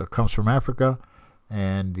 that's comes from Africa.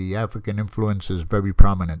 And the African influence is very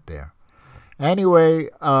prominent there. Anyway,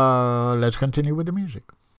 let's continue with the music.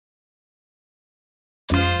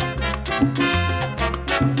 A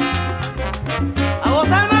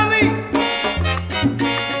gozar, mami.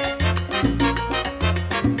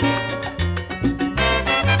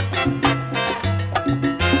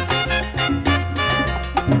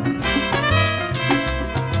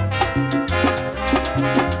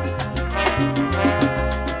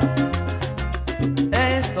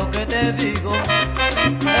 Esto que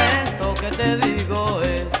te digo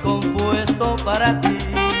es compuesto para ti,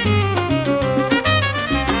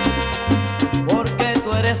 porque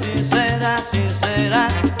tú eres sincera, sincera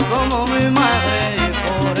como mi madre, y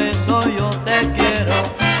por eso yo te quiero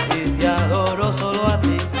y te adoro solo a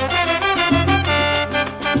ti.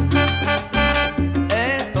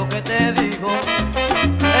 Esto que te digo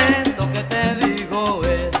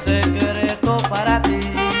es secreto para ti.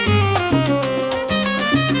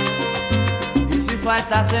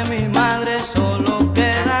 Faltase mi madre, solo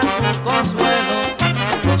queda tu consuelo.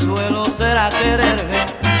 Tu consuelo será quererme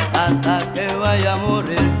hasta que vaya a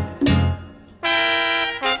morir.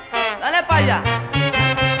 Dale pa' allá.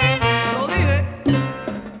 Lo dije.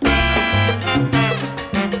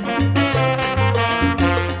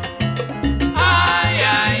 Ay,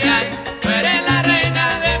 ay, ay, tú eres la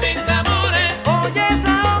reina de mis amores. Oye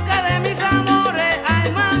esa boca de mis amores.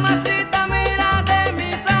 Ay, mamacita, mira de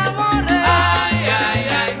mis amores. Ay, ay,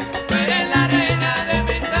 ay, tú eres la reina de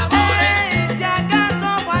mis amores. Y si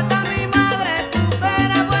acaso falta mi madre, tú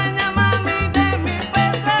serás dueña, mami, de mis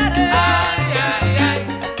pesares. Ay, ay, ay,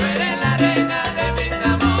 tú eres la reina de mis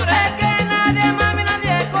amores. Es que nadie, mami,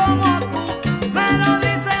 nadie como tú. Me lo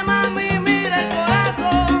dice, mami, mira el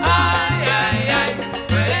corazón. Ay, ay, ay,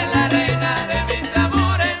 tú eres la reina de mis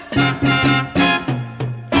amores.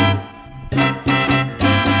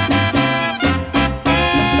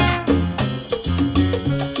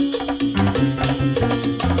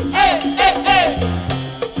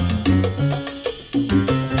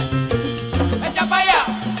 Echa pa' allá.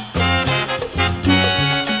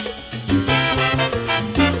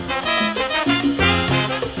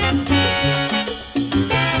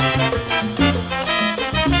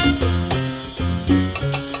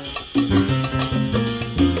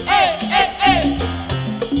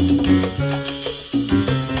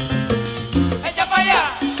 Echa pa' allá.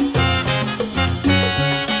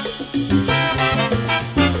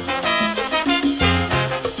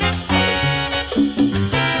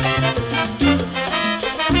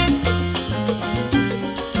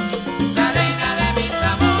 La reina de mis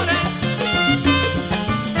amores.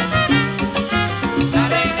 La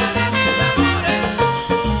reina de mis amores.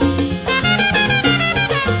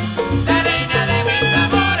 La reina de mis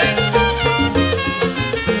amores.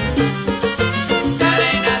 La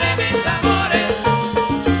reina de mis amores.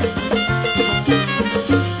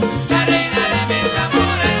 La reina de mis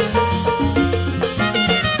amores.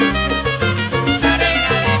 La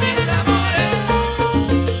reina de mis amores.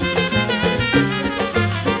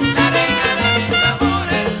 La reina de mis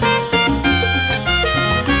amores.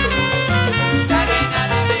 La reina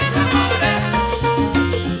de mis amores.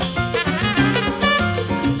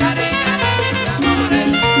 La reina de mis amores.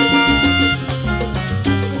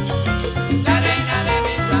 La reina de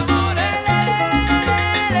mis amores.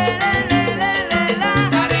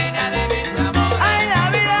 La reina de mis amores. Ay, la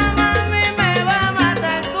vida, mami, me va a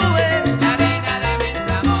matar, tú ves. La reina de mis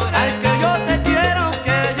amores. Ay, que yo te quiero,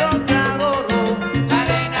 que yo te adoro. La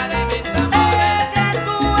reina de mis amores. Es que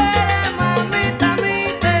tú eres, mamita, mi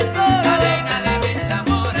tesoro. La reina de mis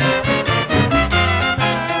amores.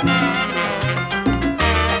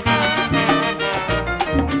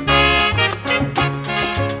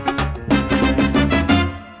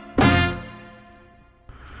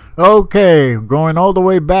 Okay, going all the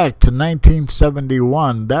way back to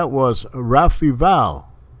 1971, that was Rafi Val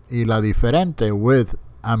y La Diferente with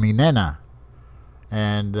A Mi Nena.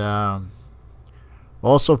 And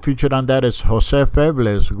also featured on that is Jose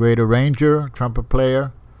Febles, great arranger, trumpet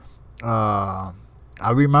player. I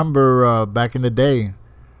remember back in the day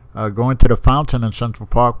going to the fountain in Central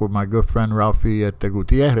Park with my good friend Ralphie at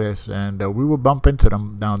Gutierrez, and we would bump into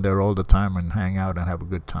them down there all the time and hang out and have a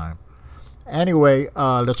good time. Anyway,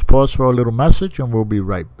 let's pause for a little message and we'll be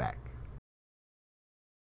right back.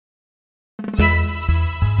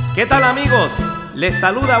 ¿Qué tal, amigos? Les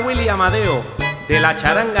saluda Willy Amadeo de la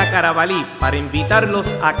Charanga Carabalí para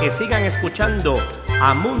invitarlos a que sigan escuchando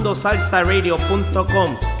a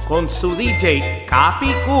mundosalsaradio.com con su DJ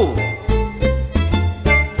Capi Q.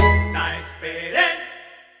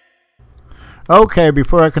 Okay,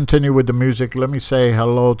 before I continue with the music, let me say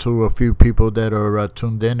hello to a few people that are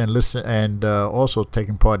tuned in and listen, and also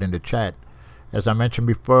taking part in the chat. As I mentioned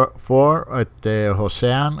before,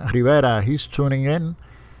 Josean Rivera, he's tuning in,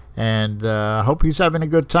 and I hope he's having a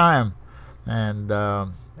good time. And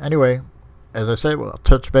anyway, as I said, we'll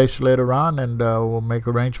touch base later on, and we'll make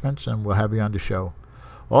arrangements, and we'll have you on the show.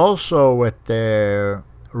 Also,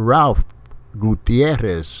 Ralph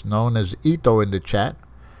Gutierrez, known as Ito in the chat,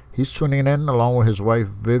 he's tuning in along with his wife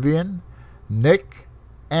Vivian, Nick,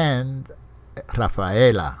 and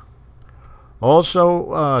Rafaela.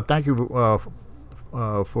 Also, thank you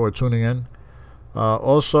for tuning in.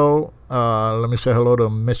 Also, let me say hello to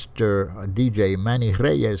Mr. DJ Manny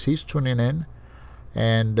Reyes. He's tuning in.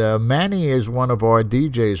 And Manny is one of our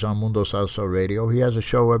DJs on Mundo Salsa Radio. He has a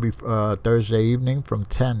show every Thursday evening from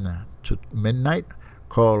 10 to midnight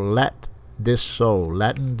called Latin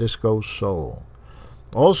Disco Soul.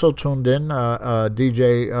 Also tuned in,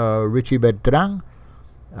 DJ Richie Bertran.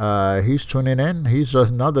 He's tuning in. He's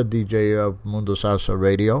another DJ of Mundo Salsa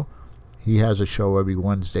Radio. He has a show every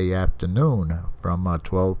Wednesday afternoon from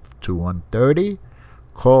 12 to 1:30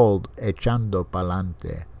 called Echando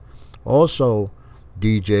Palante. Also,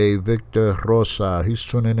 DJ Victor Rosa. He's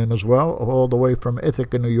tuning in as well, all the way from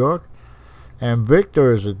Ithaca, New York. And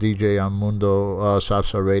Victor is a DJ on Mundo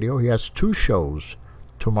Salsa Radio. He has two shows.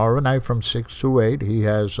 Tomorrow night from 6 to 8, he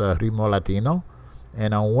has Ritmo Latino.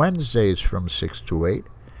 And on Wednesdays from 6 to 8,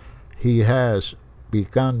 he has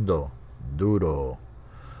Picando Duro.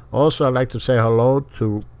 Also, I'd like to say hello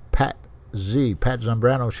to Pat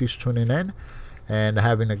Zambrano. She's tuning in and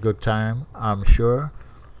having a good time, I'm sure.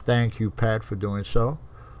 Thank you, Pat, for doing so.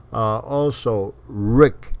 Also,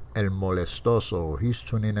 Rick El Molestoso. He's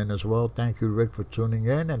tuning in as well. Thank you, Rick, for tuning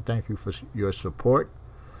in, and thank you for your support.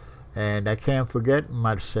 And I can't forget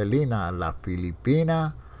Marcelina La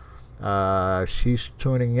Filipina. She's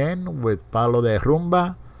tuning in with Palo de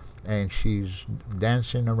Rumba, and she's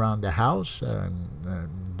dancing around the house and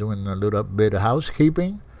doing a little bit of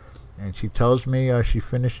housekeeping. And she tells me she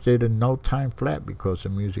finished it in no time flat because the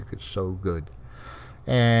music is so good.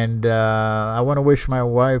 And I want to wish my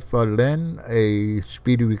wife Lynn a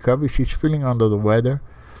speedy recovery. She's feeling under the weather.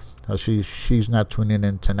 She's not tuning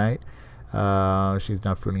in tonight. She's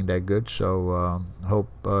not feeling that good, so hope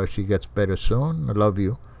she gets better soon. I love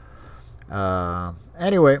you.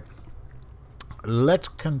 Anyway, let's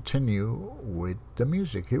continue with the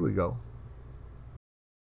music. Here we go.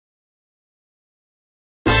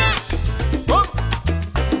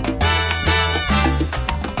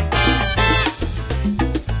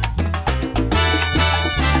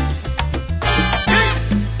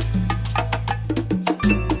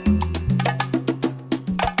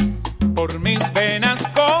 Por mis venas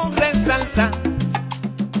corre salsa,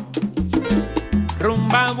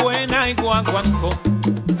 rumba buena y guaguancó.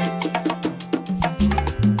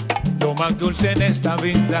 Lo más dulce en esta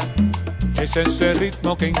vida es ese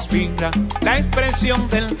ritmo que inspira la expresión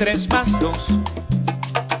del 3+2.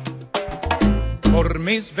 Por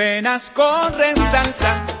mis venas corre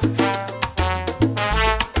salsa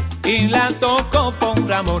y la toco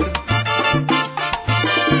por amor.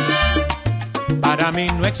 Para mí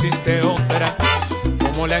no existe otra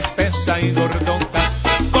como la espesa y gordota,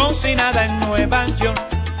 cocinada en Nueva York.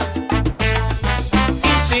 Y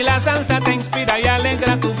si la salsa te inspira y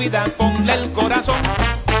alegra tu vida, ponle el corazón.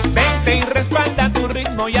 Vente y respalda tu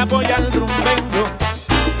ritmo y apoya al rumbero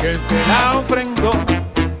que te la ofrendo.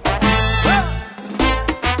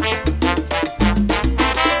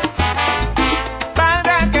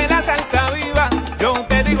 Para que la salsa viva, yo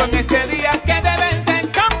te digo en este día que debes de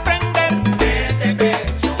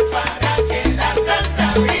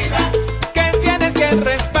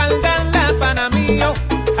respaldarla, pana mío,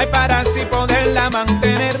 ay, para así poderla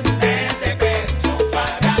mantener. Vete pecho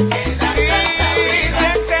para que la salsa viva.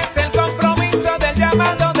 Sientes el compromiso del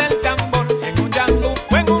llamado del tambor en un yandú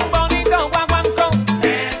o en un bonito guaguancó.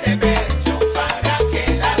 Vete pecho para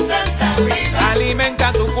que la salsa viva.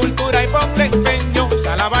 Alimenta tu cultura y ponle empeño.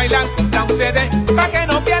 Sal a bailar, compra un CD pa' que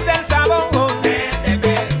no pierda el sabor. Vete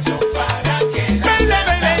pecho para que la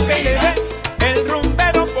salsa viva. El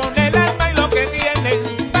rumbero pone el alma y lo que tiene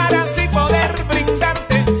para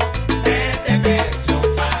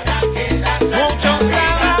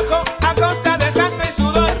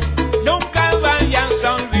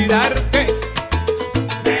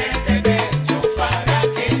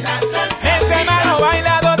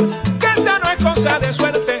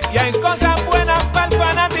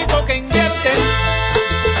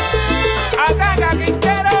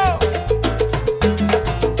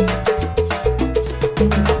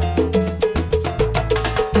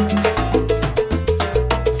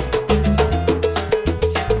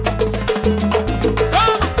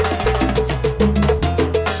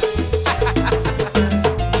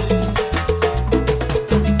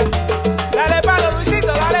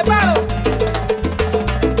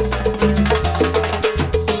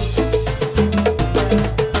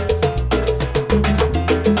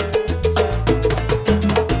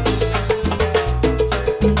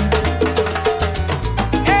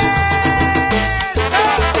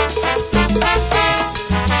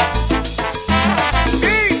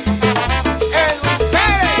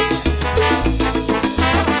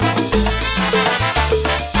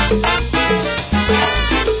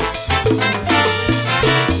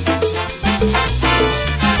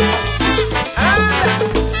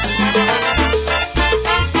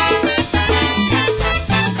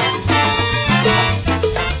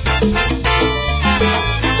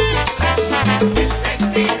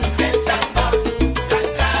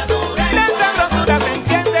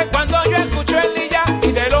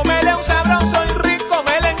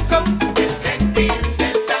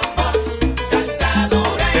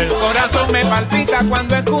palpita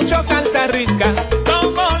cuando escucho salsa rica,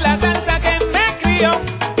 como la salsa que me crió.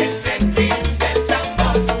 El sentir del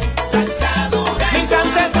tambor, salsa dura. Mis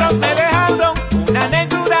ancestros me dejaron una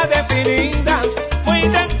negrura definida muy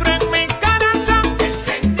dentro en mi corazón. El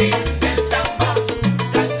sentir del tambor,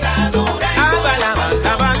 salsa dura.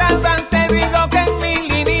 Abalaba, te digo que en mi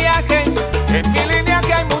linaje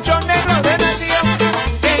hay muchos negros de nación.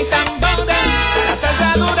 Hay tambores, la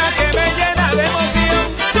salsa dura que me llena de emoción.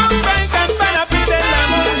 Tumba y campana piden la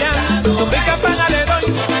moña, tumba y campana le doy,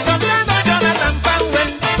 sonando Jonathan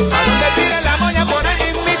Powell. A donde tire la moña por ahí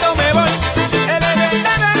invito me voy.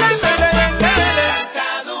 Salsa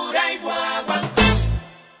dura y guagua.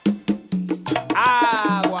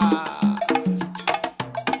 Agua.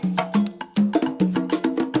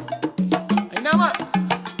 Ahí nada más.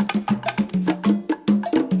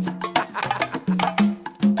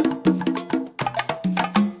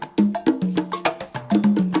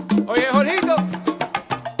 Oye, Jorgito,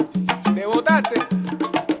 te botaste.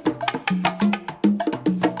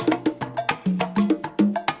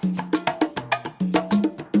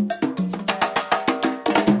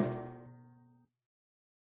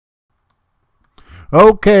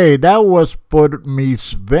 Okay, that was Por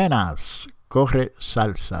Mis Venas, Corre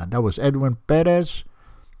Salsa. That was Edwin Perez.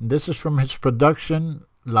 This is from his production,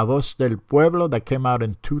 La Voz del Pueblo, that came out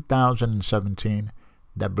in 2017.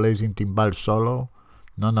 That blazing timbal solo,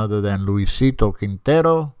 none other than Luisito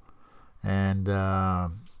Quintero. And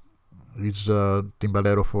he's a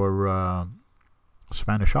timbalero for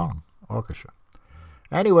Spanish Harlem Orchestra.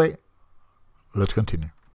 Anyway, let's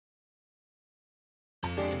continue.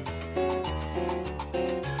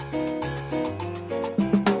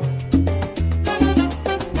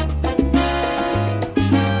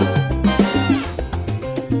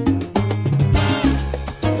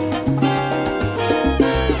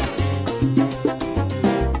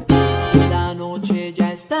 La noche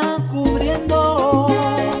ya está cubriendo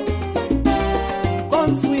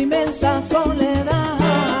con su inmensa soledad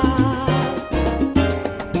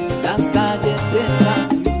las calles de esta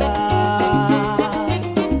ciudad,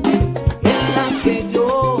 en las que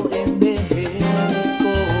yo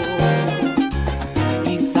envejezco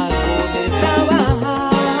y salgo de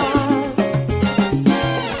trabajar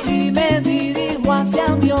y me dirijo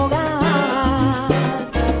hacia mi hogar,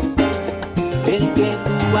 el que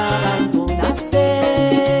tú abandonaste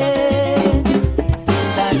sin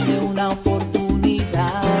darme una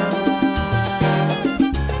oportunidad,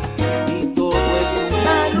 y todo es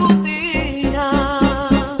una rutina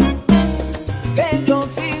que yo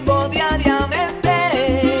sigo diariamente,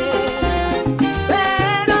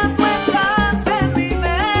 pero tú estás en mi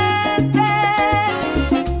mente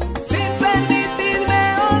sin permitirme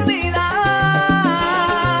olvidar.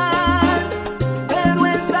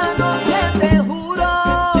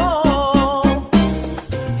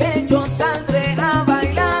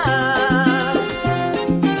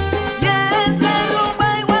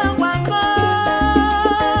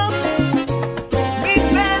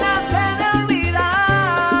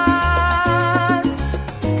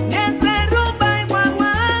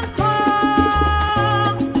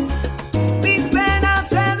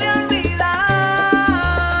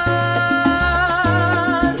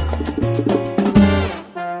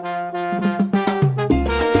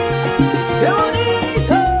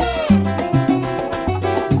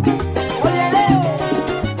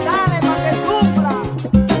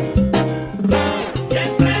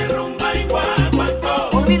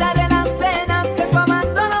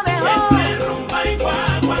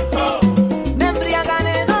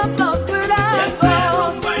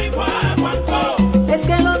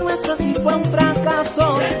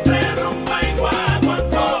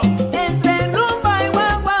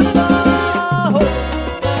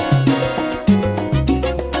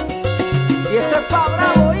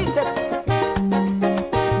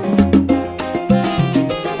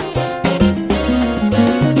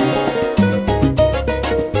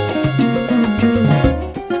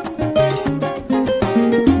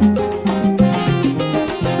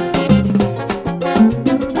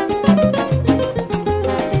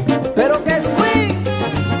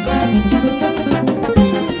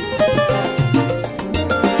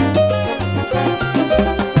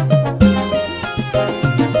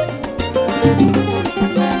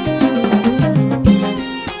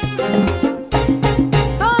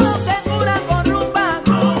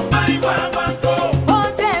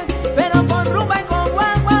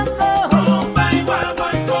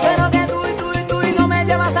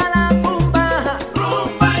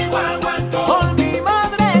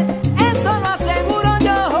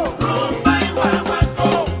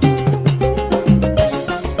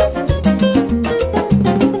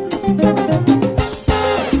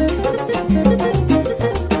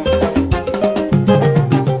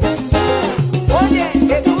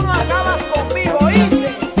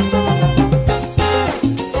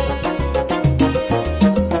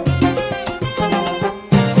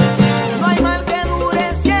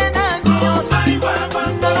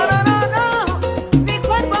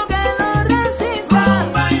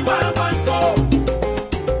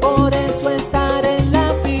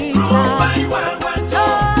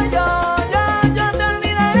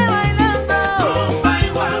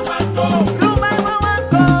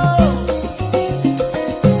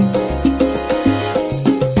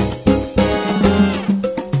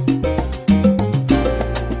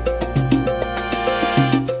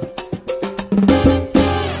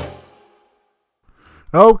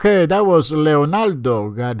 Okay, that was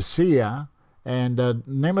Leonardo Garcia, and the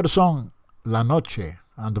name of the song, La Noche.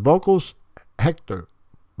 On the vocals, Hector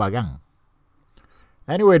Bagan.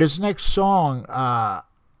 Anyway, this next song, I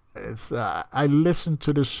listen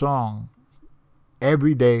to this song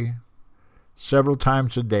every day, several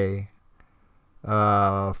times a day,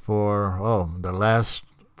 for the last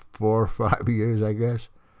 4 or 5 years, I guess.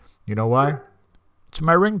 You know why? It's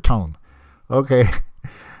my ringtone. Okay.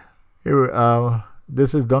 Here,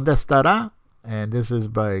 this is Donde Estará, and this is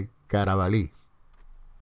by Carabalí.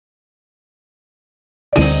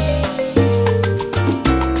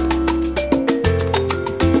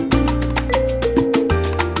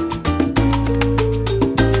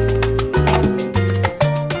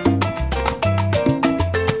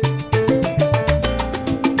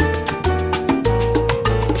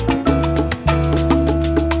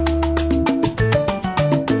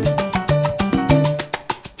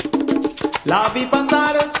 La vi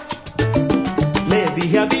pasar, le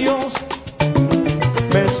dije adiós,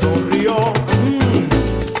 me sonrió,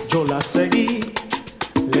 yo la seguí,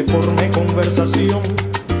 le formé conversación,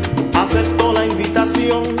 aceptó la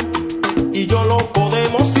invitación y yo loco de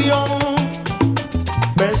emoción,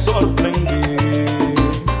 me sorprendí.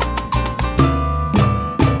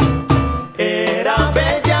 Era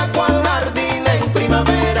bella cual jardín en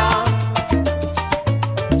primavera,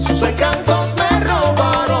 sus encantos me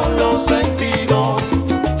robaron los sentidos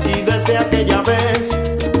y desde aquella vez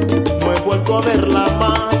no he vuelto a verla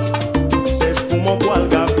más. Se esfumó cual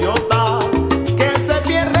gaviota que se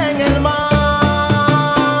pierde en el mar.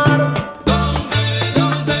 ¿Dónde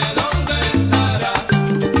estará?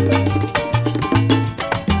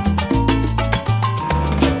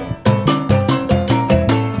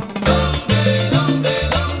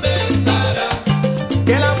 ¿Dónde estará?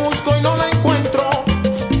 Que la busco y no la encuentro,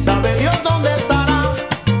 sabe Dios dónde estará,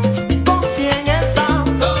 con quién está.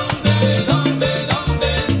 ¿Dónde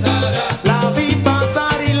estará? La vi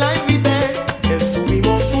pasar y la invité,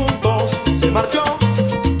 estuvimos juntos, se marchó,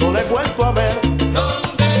 no la he vuelto a ver.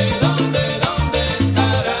 ¿Dónde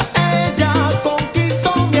estará? Ella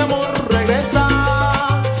conquistó mi amor, regresa,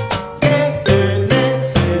 que te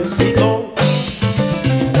necesito.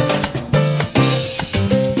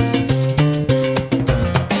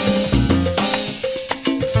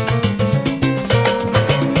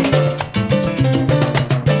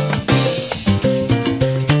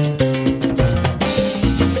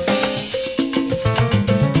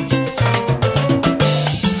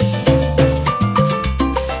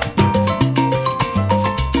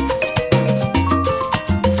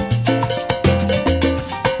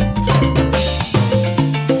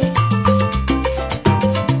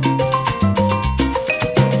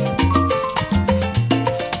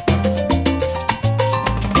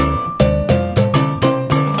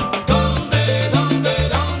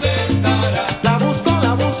 La busco,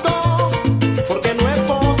 porque no he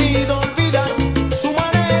podido olvidar su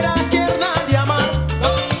manera tierna de amar.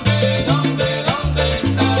 ¿Dónde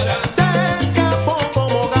estará? Se escapó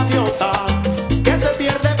como gaviota que se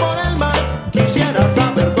pierde por el mar. Quisiera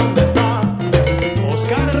saber dónde está.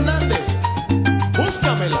 Oscar Hernández,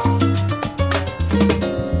 búscamela.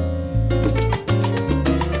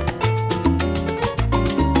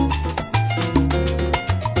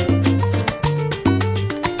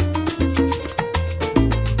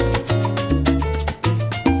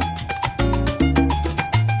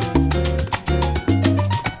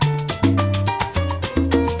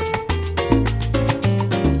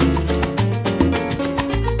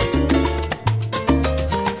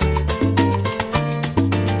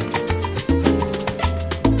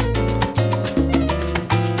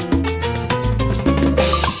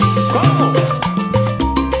 ¿Cómo?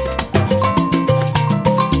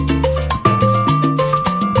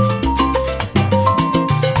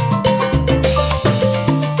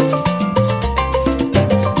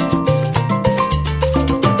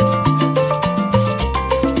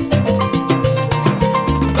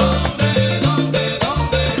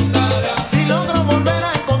 Si logro volver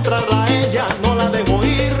a encontrarla a ella, no la dejo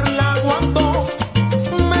ir, la aguanto,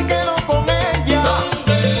 me quedo con ella.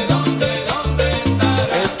 ¿Dónde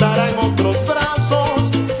estará? Estará en otros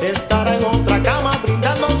brazos, estará en otra cama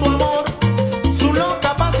brindando su amor, su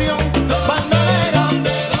loca pasión, bandolera.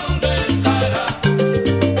 ¿Dónde estará?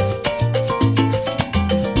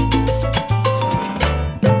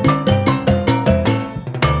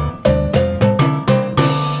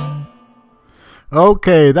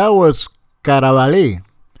 Okay, that was Carabalí.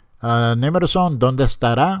 Name of the song, Donde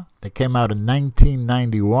Estará. They came out in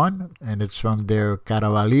 1991, and it's from their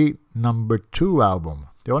Carabalí #2 album.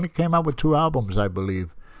 They only came out with 2 albums, I believe.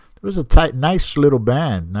 It was a tight, nice little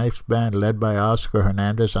band. Nice band led by Oscar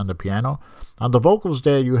Hernandez on the piano. On the vocals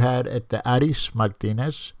there, you had at the Aris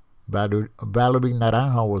Martinez. Valerie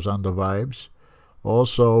Naranjo was on the vibes.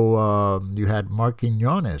 Also, you had Mark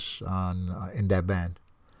Quiñones in that band.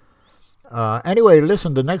 Anyway,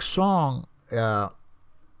 listen, the next song,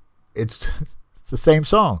 it's the same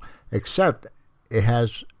song, except it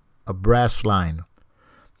has a brass line.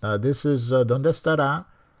 This is Donde Estará.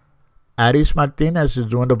 Aris Martinez is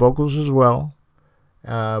doing the vocals as well.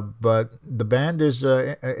 But the band is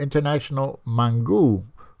International Mangu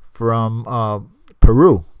from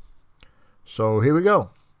Peru. So here we go.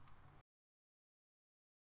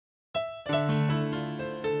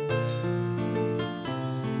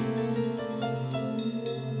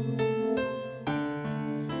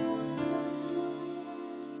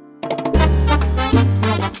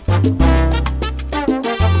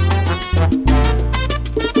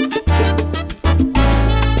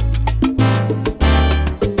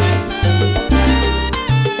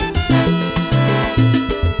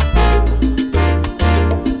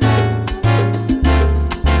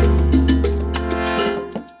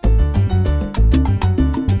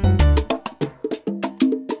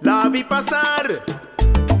 La vi pasar,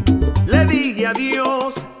 le dije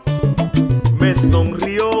adiós, me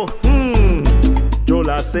sonrió, yo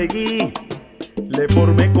la seguí, le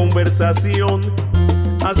formé conversación,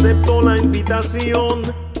 aceptó la invitación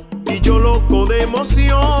y yo loco de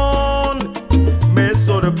emoción, me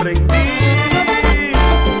sorprendí.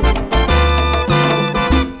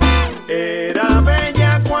 Era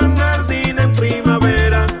bella cual jardín en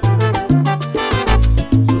primavera,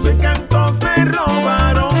 sus encantos me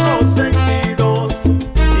robaron los sentidos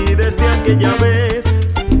y desde aquella vez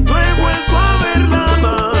no he vuelto a verla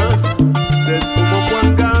más. Se estuvo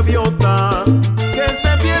cual gaviota que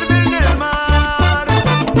se pierde en el mar.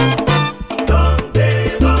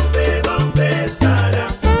 ¿Dónde estará?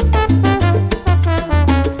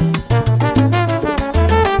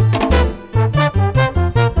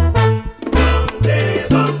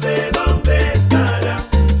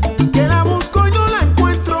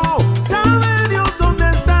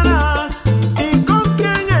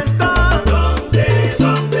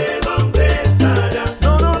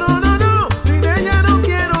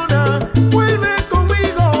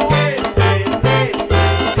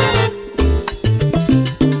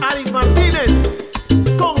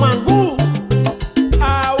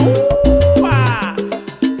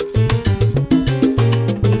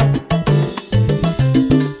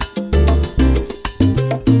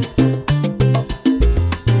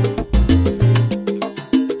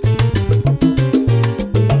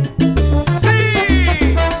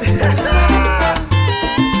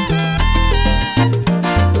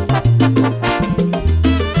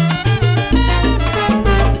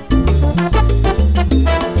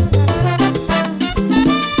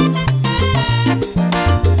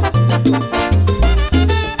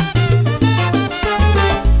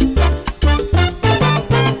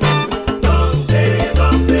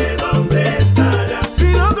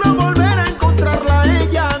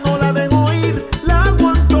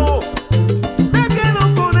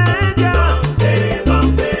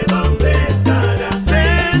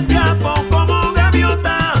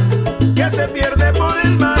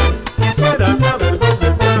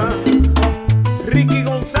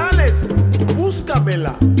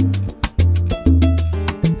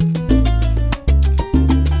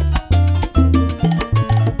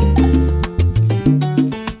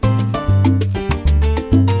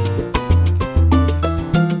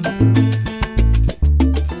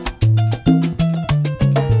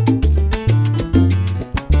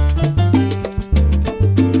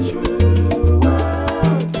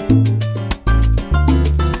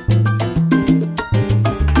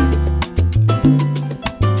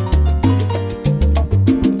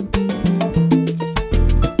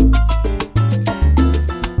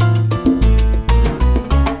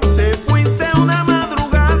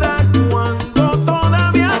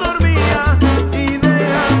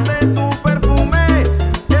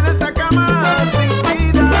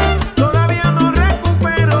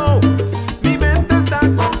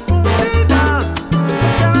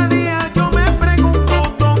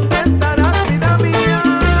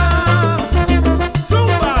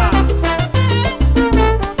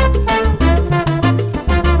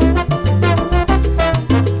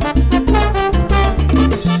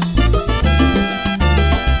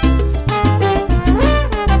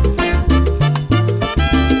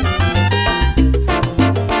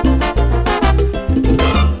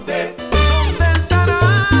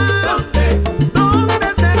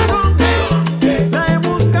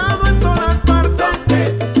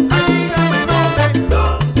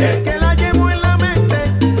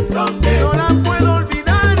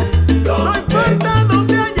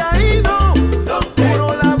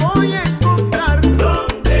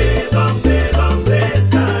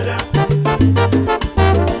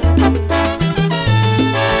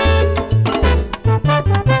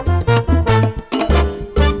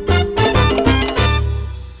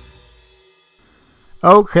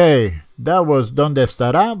 Okay, that was Donde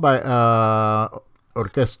Estará by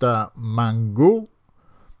Orquesta Mangú.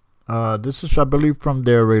 This is, I believe, from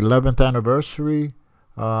their 11th anniversary.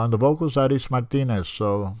 On the vocals, Aris Martinez.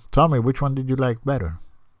 So tell me, which one did you like better?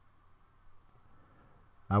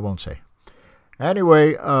 I won't say.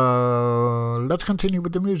 Anyway, let's continue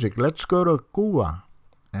with the music. Let's go to Cuba.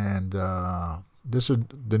 And this is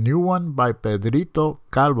the new one by Pedrito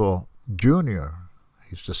Calvo Jr.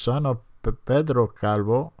 He's the son of Pedro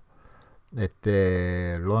Calvo,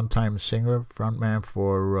 the longtime singer, frontman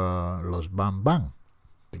for Los Bam Bam,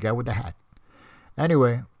 the guy with the hat.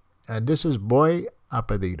 Anyway, this is Voy a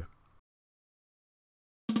Pedir.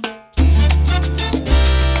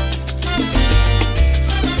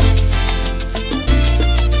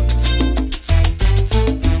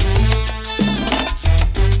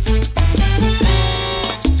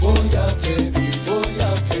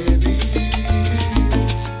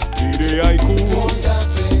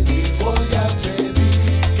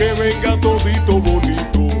 Venga todito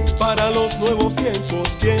bonito, para los nuevos tiempos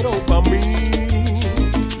quiero pa' mí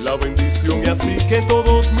la bendición, y así que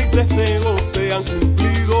todos mis deseos sean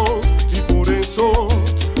cumplidos, y por eso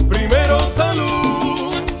primero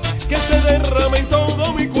salud, que se derrame en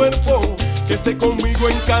todo mi cuerpo, que esté conmigo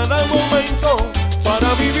en cada momento,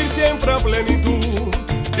 para vivir siempre a plenitud.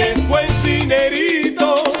 Después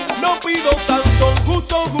dinerito, no pido tanto,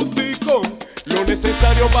 gustico, lo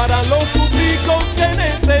necesario para los gusticos que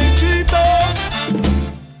necesito.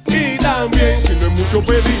 Y también, si no es mucho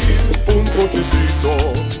pedir, un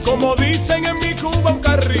cochecito, como dicen en mi Cuba, un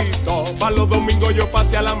carrito, para los domingos yo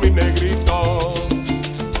pasear a mis negritos.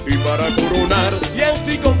 Y para coronar y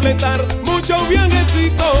así completar muchos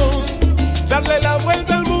viajecitos, darle la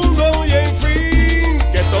vuelta al mundo y en fin,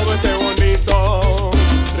 que todo esté bonito.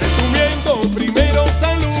 Resumiendo, primero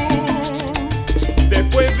salud,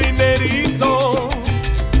 después dinerito,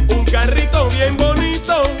 un carrito bien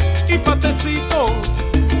bonito y fatecito.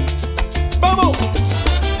 ¡Vamos!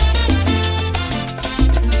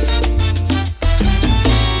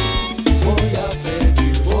 Voy a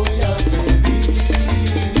pedir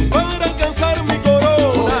para alcanzar mi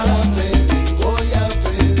corona. Voy a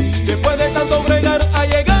pedir después de tanto bregar, ha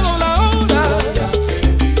llegado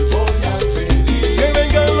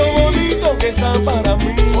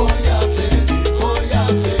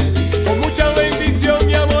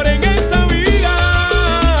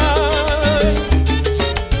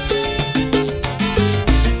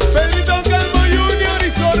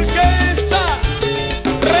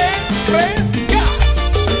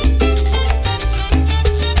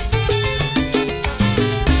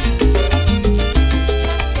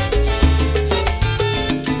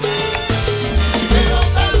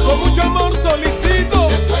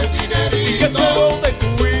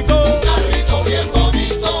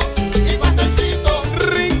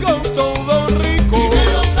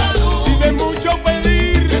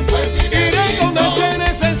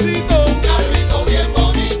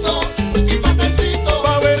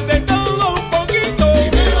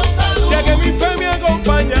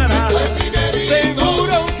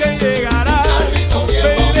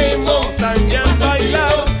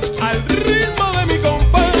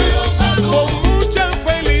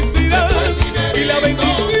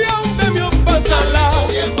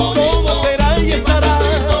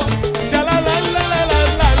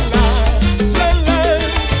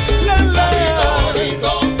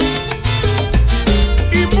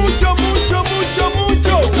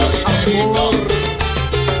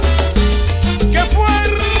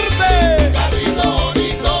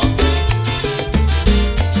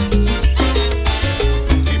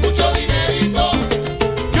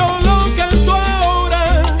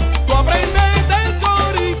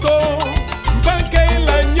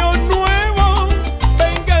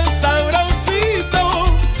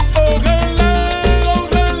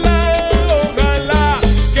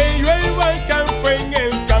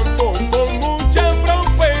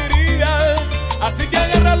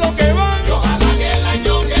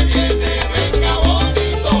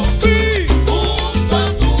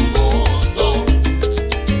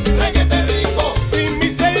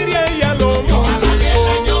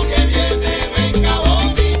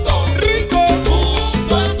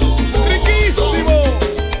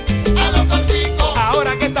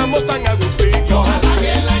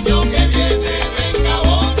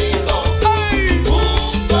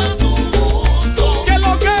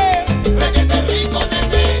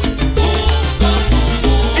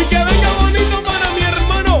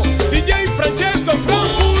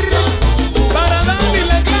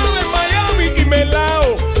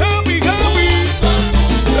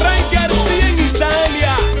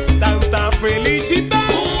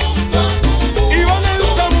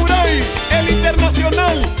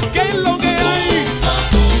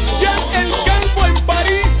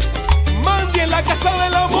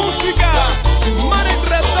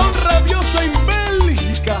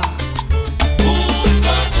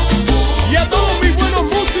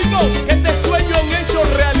amigos que este sueño han hecho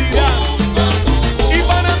realidad. Y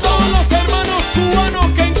para todos los hermanos cubanos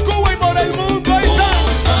que en Cuba y por el mundo están.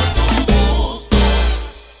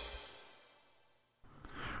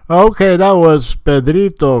 Okay, that was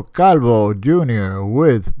Pedrito Calvo Jr.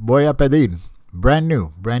 with Voy a Pedir. Brand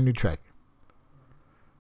new track.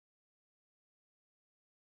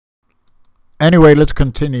 Anyway, let's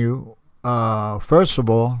continue. First of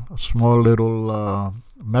all, a small little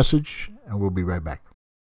message, and we'll be right back.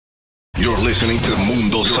 You're listening to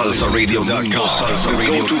MundoSalsaRadio.com, the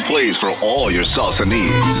go-to place for all your salsa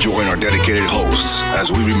needs. Join our dedicated hosts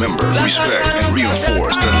as we remember, respect, and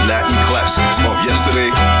reinforce the Latin classics of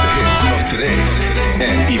yesterday, the hits of today,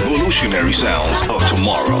 and evolutionary sounds of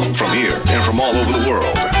tomorrow from here and from all over the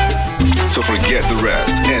world. So forget the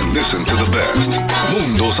rest and listen to the best.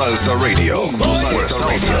 Mundo Salsa Radio, where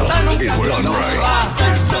salsa is done right.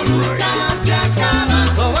 Is done right.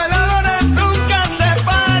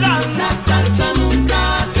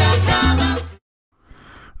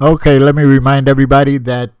 Okay, let me remind everybody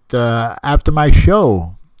that after my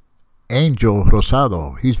show, Angel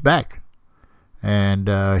Rosado, he's back. And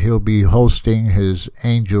he'll be hosting his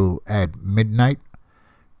Angel at Midnight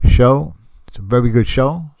show. It's a very good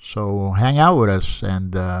show. So hang out with us.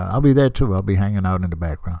 And I'll be there too. I'll be hanging out in the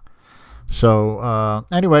background. So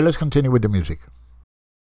anyway, let's continue with the music.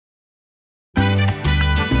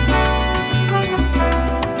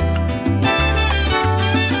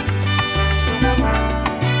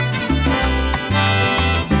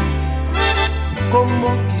 Como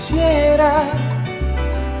quisiera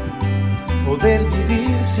poder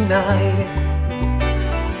vivir sin aire.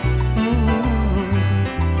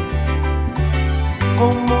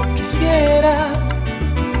 Como quisiera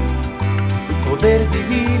poder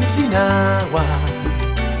vivir sin agua.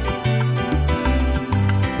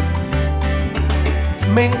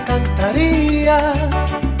 Me encantaría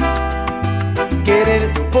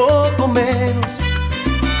quererte un poco menos.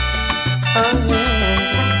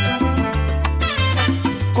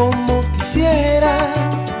 Como quisiera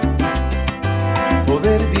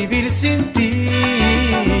poder vivir sin ti.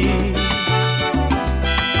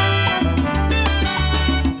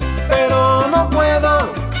 Pero no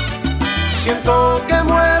puedo, siento que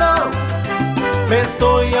muero, me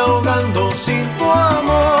estoy ahogando sin tu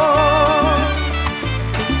amor.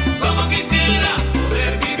 Como quisiera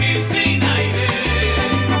poder vivir sin aire.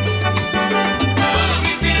 Como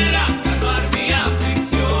quisiera calmar mi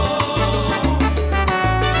aflicción.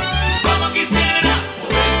 Como quisiera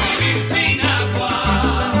poder vivir sin agua.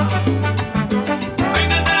 Me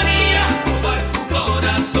encantaría robar tu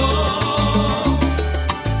corazón.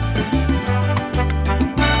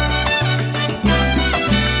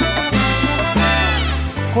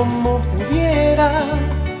 Como pudiera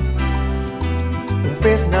un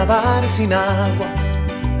pez nadar sin agua.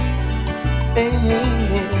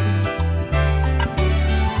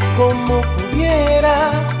 Como pudiera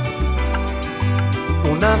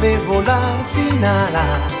un ave volar sin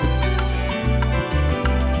alas.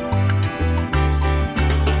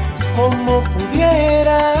 Como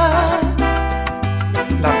pudiera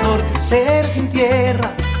la flor crecer sin tierra.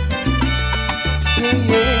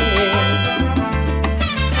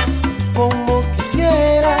 Como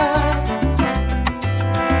quisiera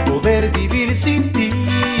poder vivir sin ti.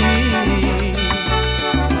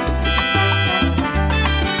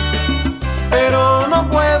 Pero no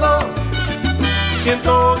puedo,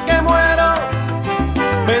 siento que muero,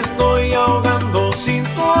 me estoy ahogando sin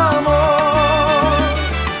tu amor.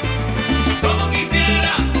 Como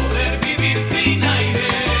quisiera poder vivir sin aire.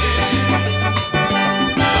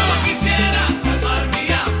 Como quisiera calmar mi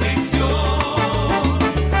aflicción.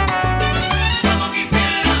 Como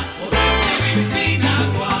quisiera poder vivir sin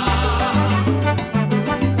agua.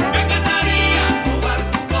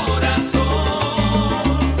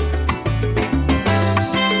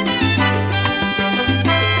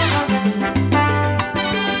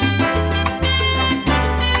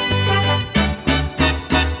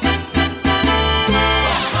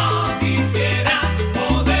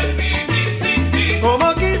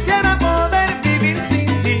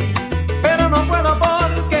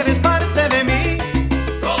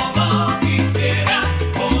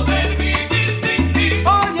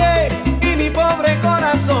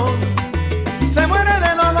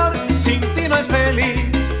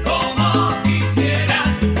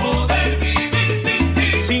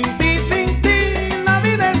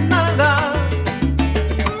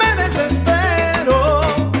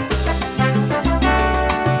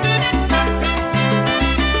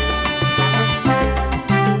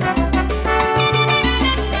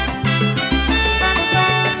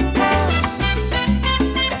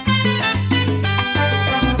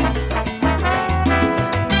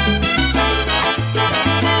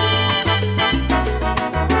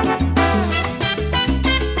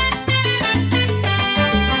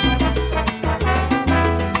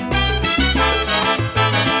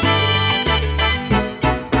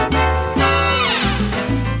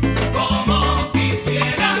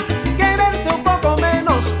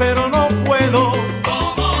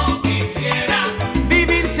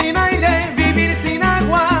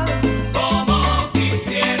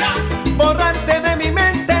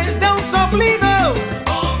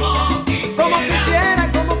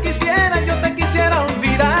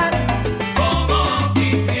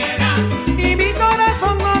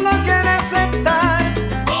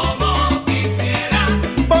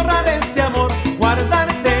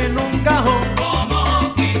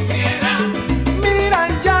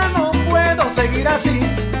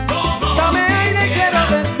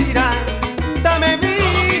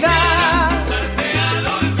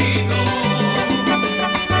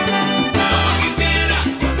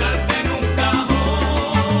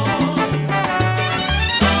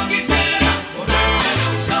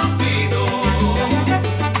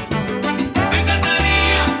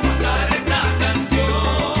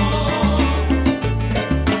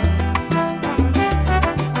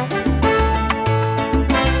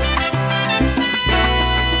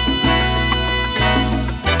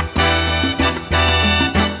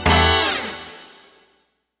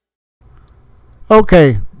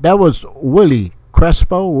 Okay, that was Willie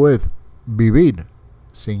Crespo with Vivir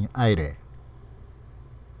Sin Aire.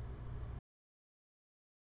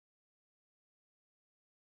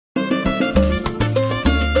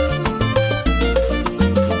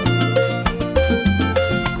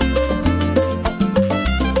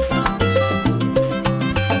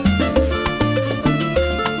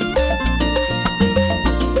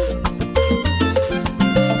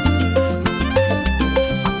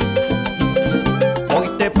 Hoy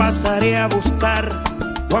te pasaré a buscar.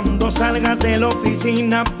 Cuando salgas de la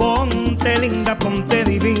oficina, ponte linda, ponte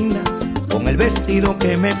divina, con el vestido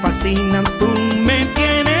que me fascina. Tú me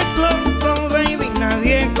tienes loco, baby,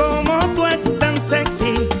 nadie como tú es tan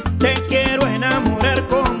sexy. Te quiero enamorar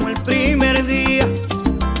como el primer día.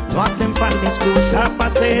 No hacen falta excusas para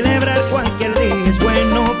celebrar cualquier día. Es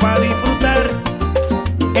bueno para disfrutar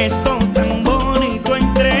esto tan bonito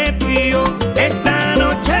entre tú y yo. Esta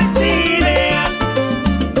noche es ideal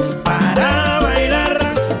para bailar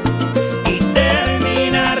y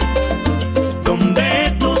terminar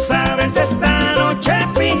donde tú sabes. Esta noche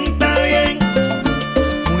pinta bien,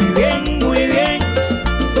 muy bien, muy bien.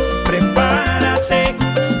 Prepárate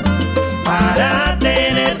para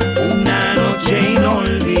tener una noche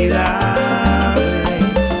inolvidable,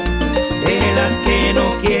 de las que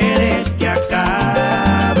no quieres que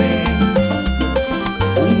acabe.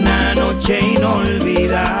 Una noche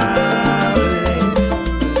inolvidable,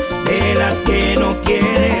 de las que no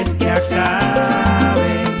quieres que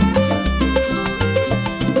acabe.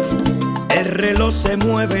 El reloj se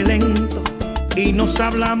mueve lento y nos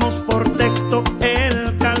hablamos por texto.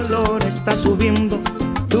 El calor está subiendo.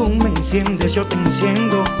 Tú me enciendes, yo te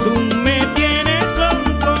enciendo. Tú me tienes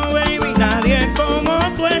loco, baby. Nadie como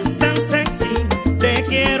tú es tan sexy. Te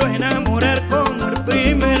quiero enamorar como el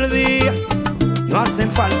primer día. No hacen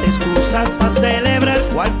falta excusas para celebrar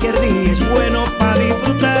cualquier día. Es bueno para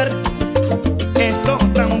disfrutar esto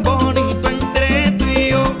tan bonito entre tú y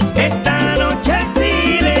yo. Esta noche es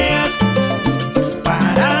ideal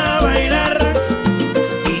para bailar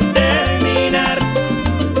y terminar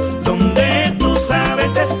donde tú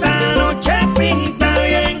sabes. Esta noche pinta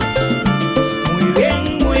bien, muy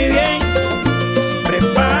bien, muy bien.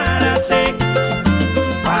 Prepárate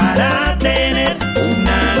para tener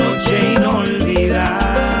una noche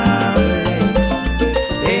inolvidable,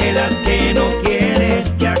 de las que no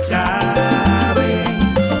quieres que acabe.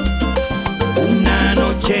 Una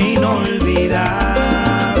noche inolvidable,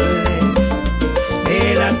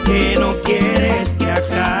 de las que no quieres que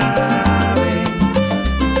acabe.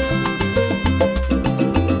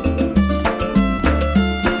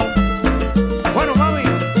 Bueno, mami,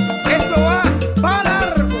 esto va para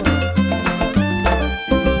largo.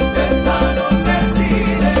 Esta noche es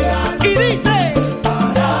ideal y dice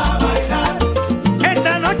para bailar.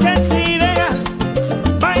 Esta noche es ideal,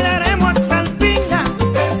 bailaremos hasta el final.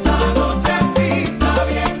 Esta noche pinta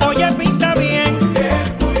bien, oye, pinta bien, bien,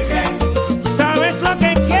 muy bien. ¿Sabes lo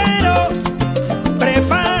que quiero?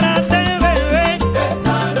 Prepárate, bebé.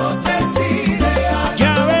 Esta noche es ideal,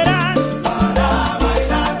 ya verás, para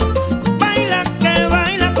bailar. Baila que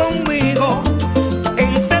baila conmigo,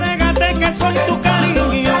 entrégate que soy tu cariño.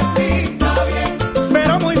 Pinta bien,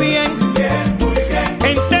 pero muy bien, bien, muy bien.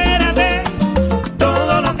 Entérate,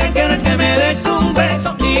 todo lo que quiero es que me des un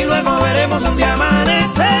beso y luego veremos dónde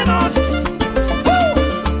amanecemos.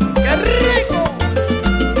 ¡Qué rico!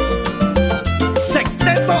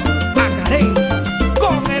 Secteto Acaré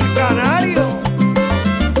con el canario.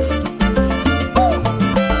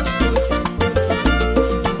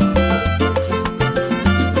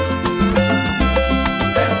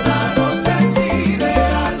 Esta noche es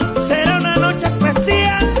ideal, será una noche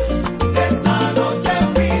especial. Esta noche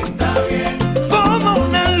pinta bien, como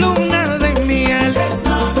una luna de miel.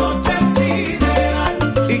 Esta noche es ideal,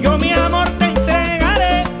 y yo mi amor te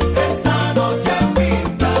entregaré. Esta noche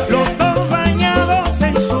pinta bien, los dos bañados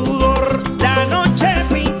en sudor. La noche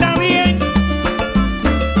pinta bien,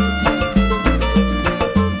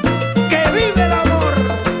 que vive el amor.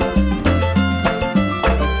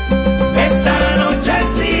 Esta noche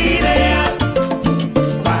es ideal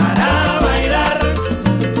para bailar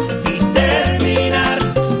y terminar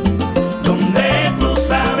donde tú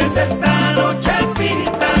sabes. Esta noche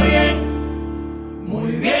pinta bien,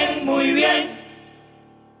 muy bien, muy bien.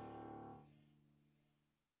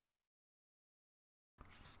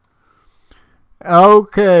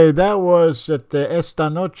 Okay, that was Esta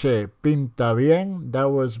Noche Pinta Bien. That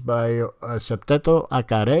was by Septeto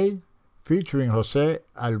Acaré featuring Jose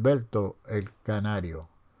Alberto El Canario.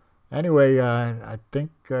 Anyway, I think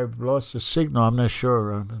I've lost the signal. I'm not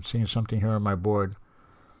sure. I'm seeing something here on my board.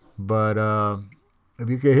 But if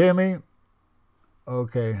you can hear me,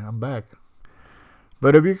 Okay, I'm back.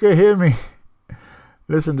 But if you can hear me,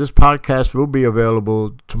 listen, this podcast will be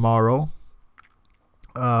available tomorrow.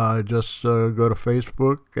 Just go to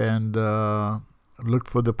Facebook and look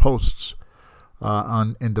for the posts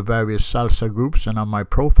in the various salsa groups and on my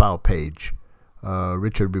profile page,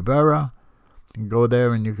 Richard Rivera. You can go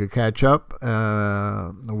there and you can catch up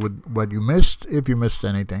with what you missed, if you missed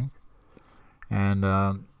anything.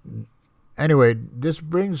 And anyway, this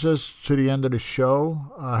brings us to the end of the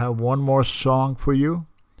show. I have one more song for you.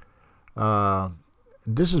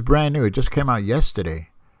 This is brand new. It just came out yesterday.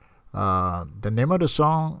 The name of the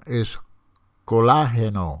song is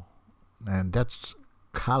Colágeno, and that's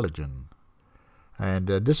collagen. And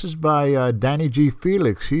this is by Danny G.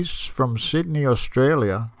 Felix. He's from Sydney,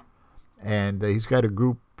 Australia, and he's got a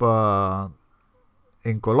group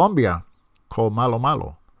in Colombia called Malo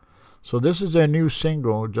Malo. So this is their new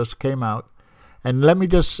single, just came out. And let me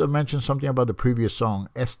just mention something about the previous song,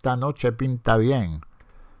 Esta Noche Pinta Bien.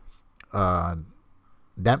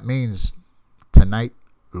 That means tonight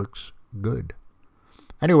looks good.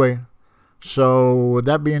 Anyway, so with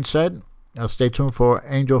that being said, stay tuned for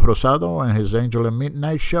Angel Rosado and his Angel at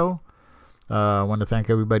Midnight show. I want to thank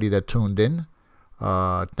everybody that tuned in.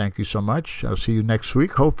 Thank you so much. I'll see you next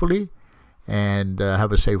week, hopefully. And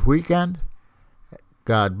have a safe weekend.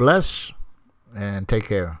 God bless. And take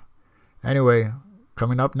care. Anyway,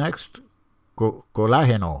 coming up next,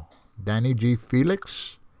 Colágeno, Danny G.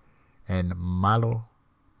 Felix, and Malo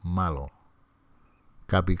Malo.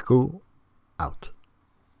 Capicu out.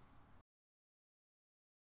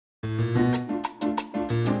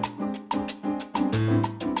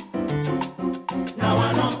 Now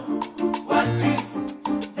I know what is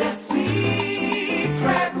the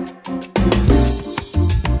secret.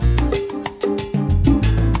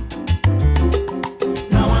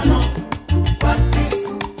 Now I know what is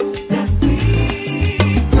the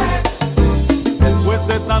secret. Después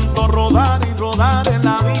de tanto rodar y rodar en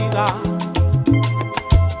la vida,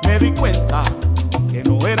 me di cuenta que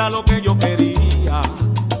no era lo que yo quería,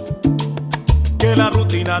 que la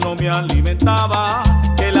rutina no me alimentaba,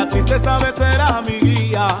 que la tristeza a veces era mi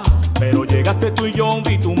guía. Pero llegaste tú y yo,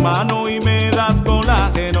 vi tu mano y me das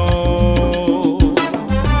colágeno.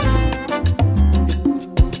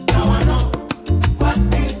 Now I know what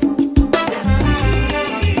is the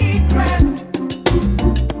secret.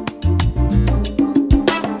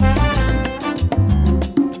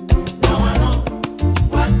 Now I know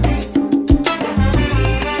what is the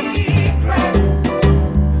secret.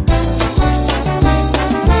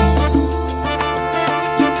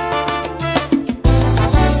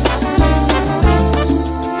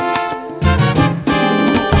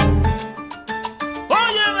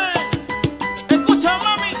 Óyeme, escucha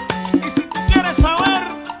mami, y si tú quieres saber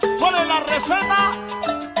cuál es la receta,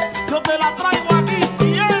 yo te la traigo aquí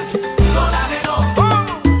y es Colágeno,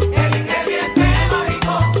 el ingrediente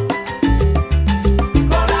mágico.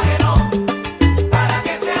 Colágeno, para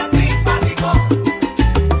que sea simpático.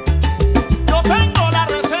 yo tengo la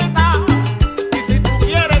receta, y si tú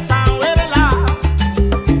quieres saberla,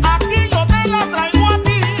 aquí yo te la traigo a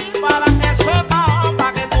ti, para que sepas,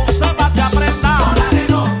 para que tú sepas y aprendas.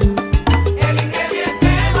 Colágeno, el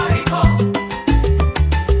ingrediente mágico.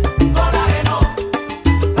 Colágeno,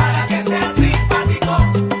 para que sea simpático.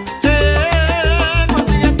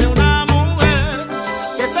 Consíguete una mujer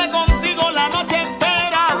que esté contigo la noche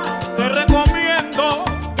entera. Te recomiendo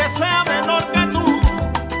que sea menor que tú,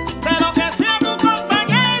 pero que sea tu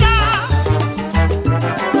compañera.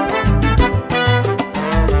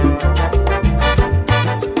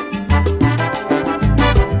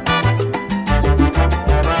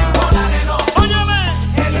 Colágeno, Óyeme,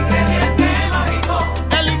 el ingrediente mágico.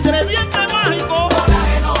 el ingrediente mágico,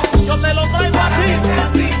 Colágeno, yo te lo traigo a para que ti, sea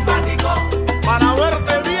simpático. para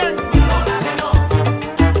verte bien, Colágeno,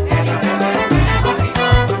 el ingrediente mágico.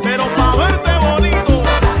 pero para verte bonito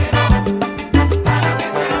Colágeno, para que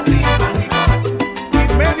sea simpático. y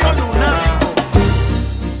medio lunático.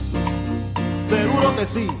 Seguro que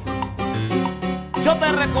sí. Yo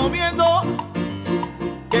te recomiendo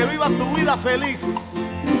que vivas tu vida feliz,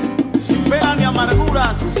 sin pena ni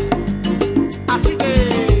amarguras. Así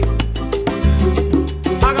que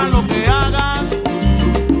hagan lo que hagan,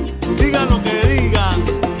 digan lo que digan,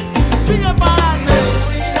 sigue para adelante,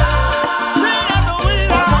 sigue tu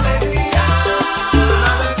vida, Alegría,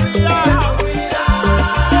 alegría.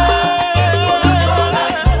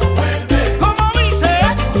 vuelve. Como dice,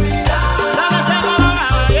 dale ese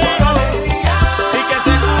caballero y que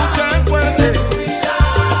se escuche fuerte.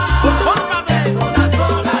 Compórtate, Sola,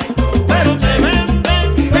 sola y tú. pero te ven, ven,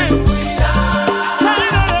 ven.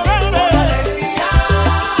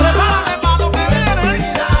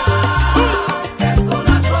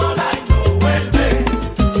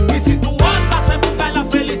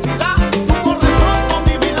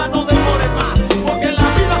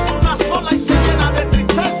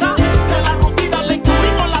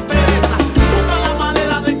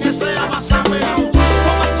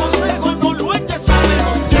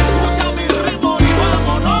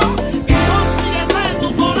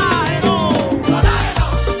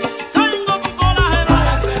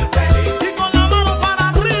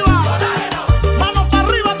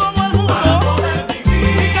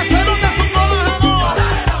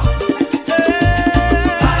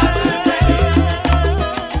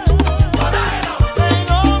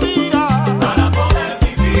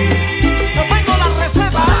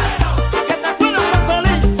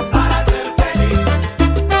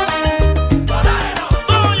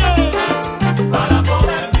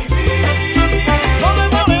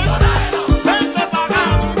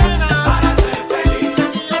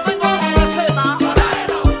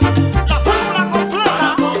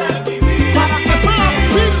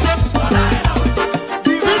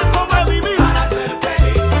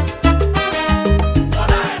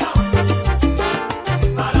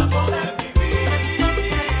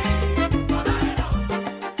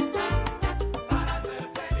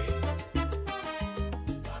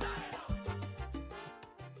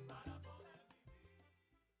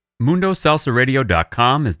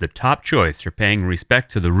 MundoSalsaRadio.com is the top choice for paying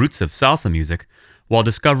respect to the roots of salsa music while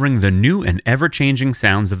discovering the new and ever-changing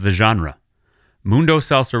sounds of the genre.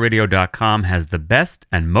 MundoSalsaRadio.com has the best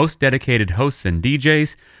and most dedicated hosts and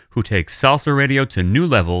DJs who take salsa radio to new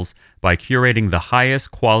levels by curating the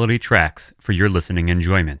highest quality tracks for your listening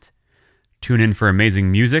enjoyment. Tune in for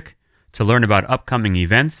amazing music, to learn about upcoming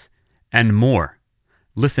events, and more.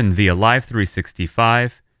 Listen via Live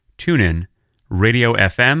 365, TuneIn, Radio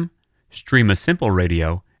FM, Stream a Simple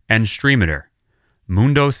Radio, and Streamiter.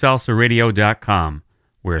 MundoSalsaRadio.com,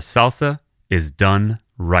 where salsa is done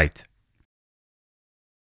right.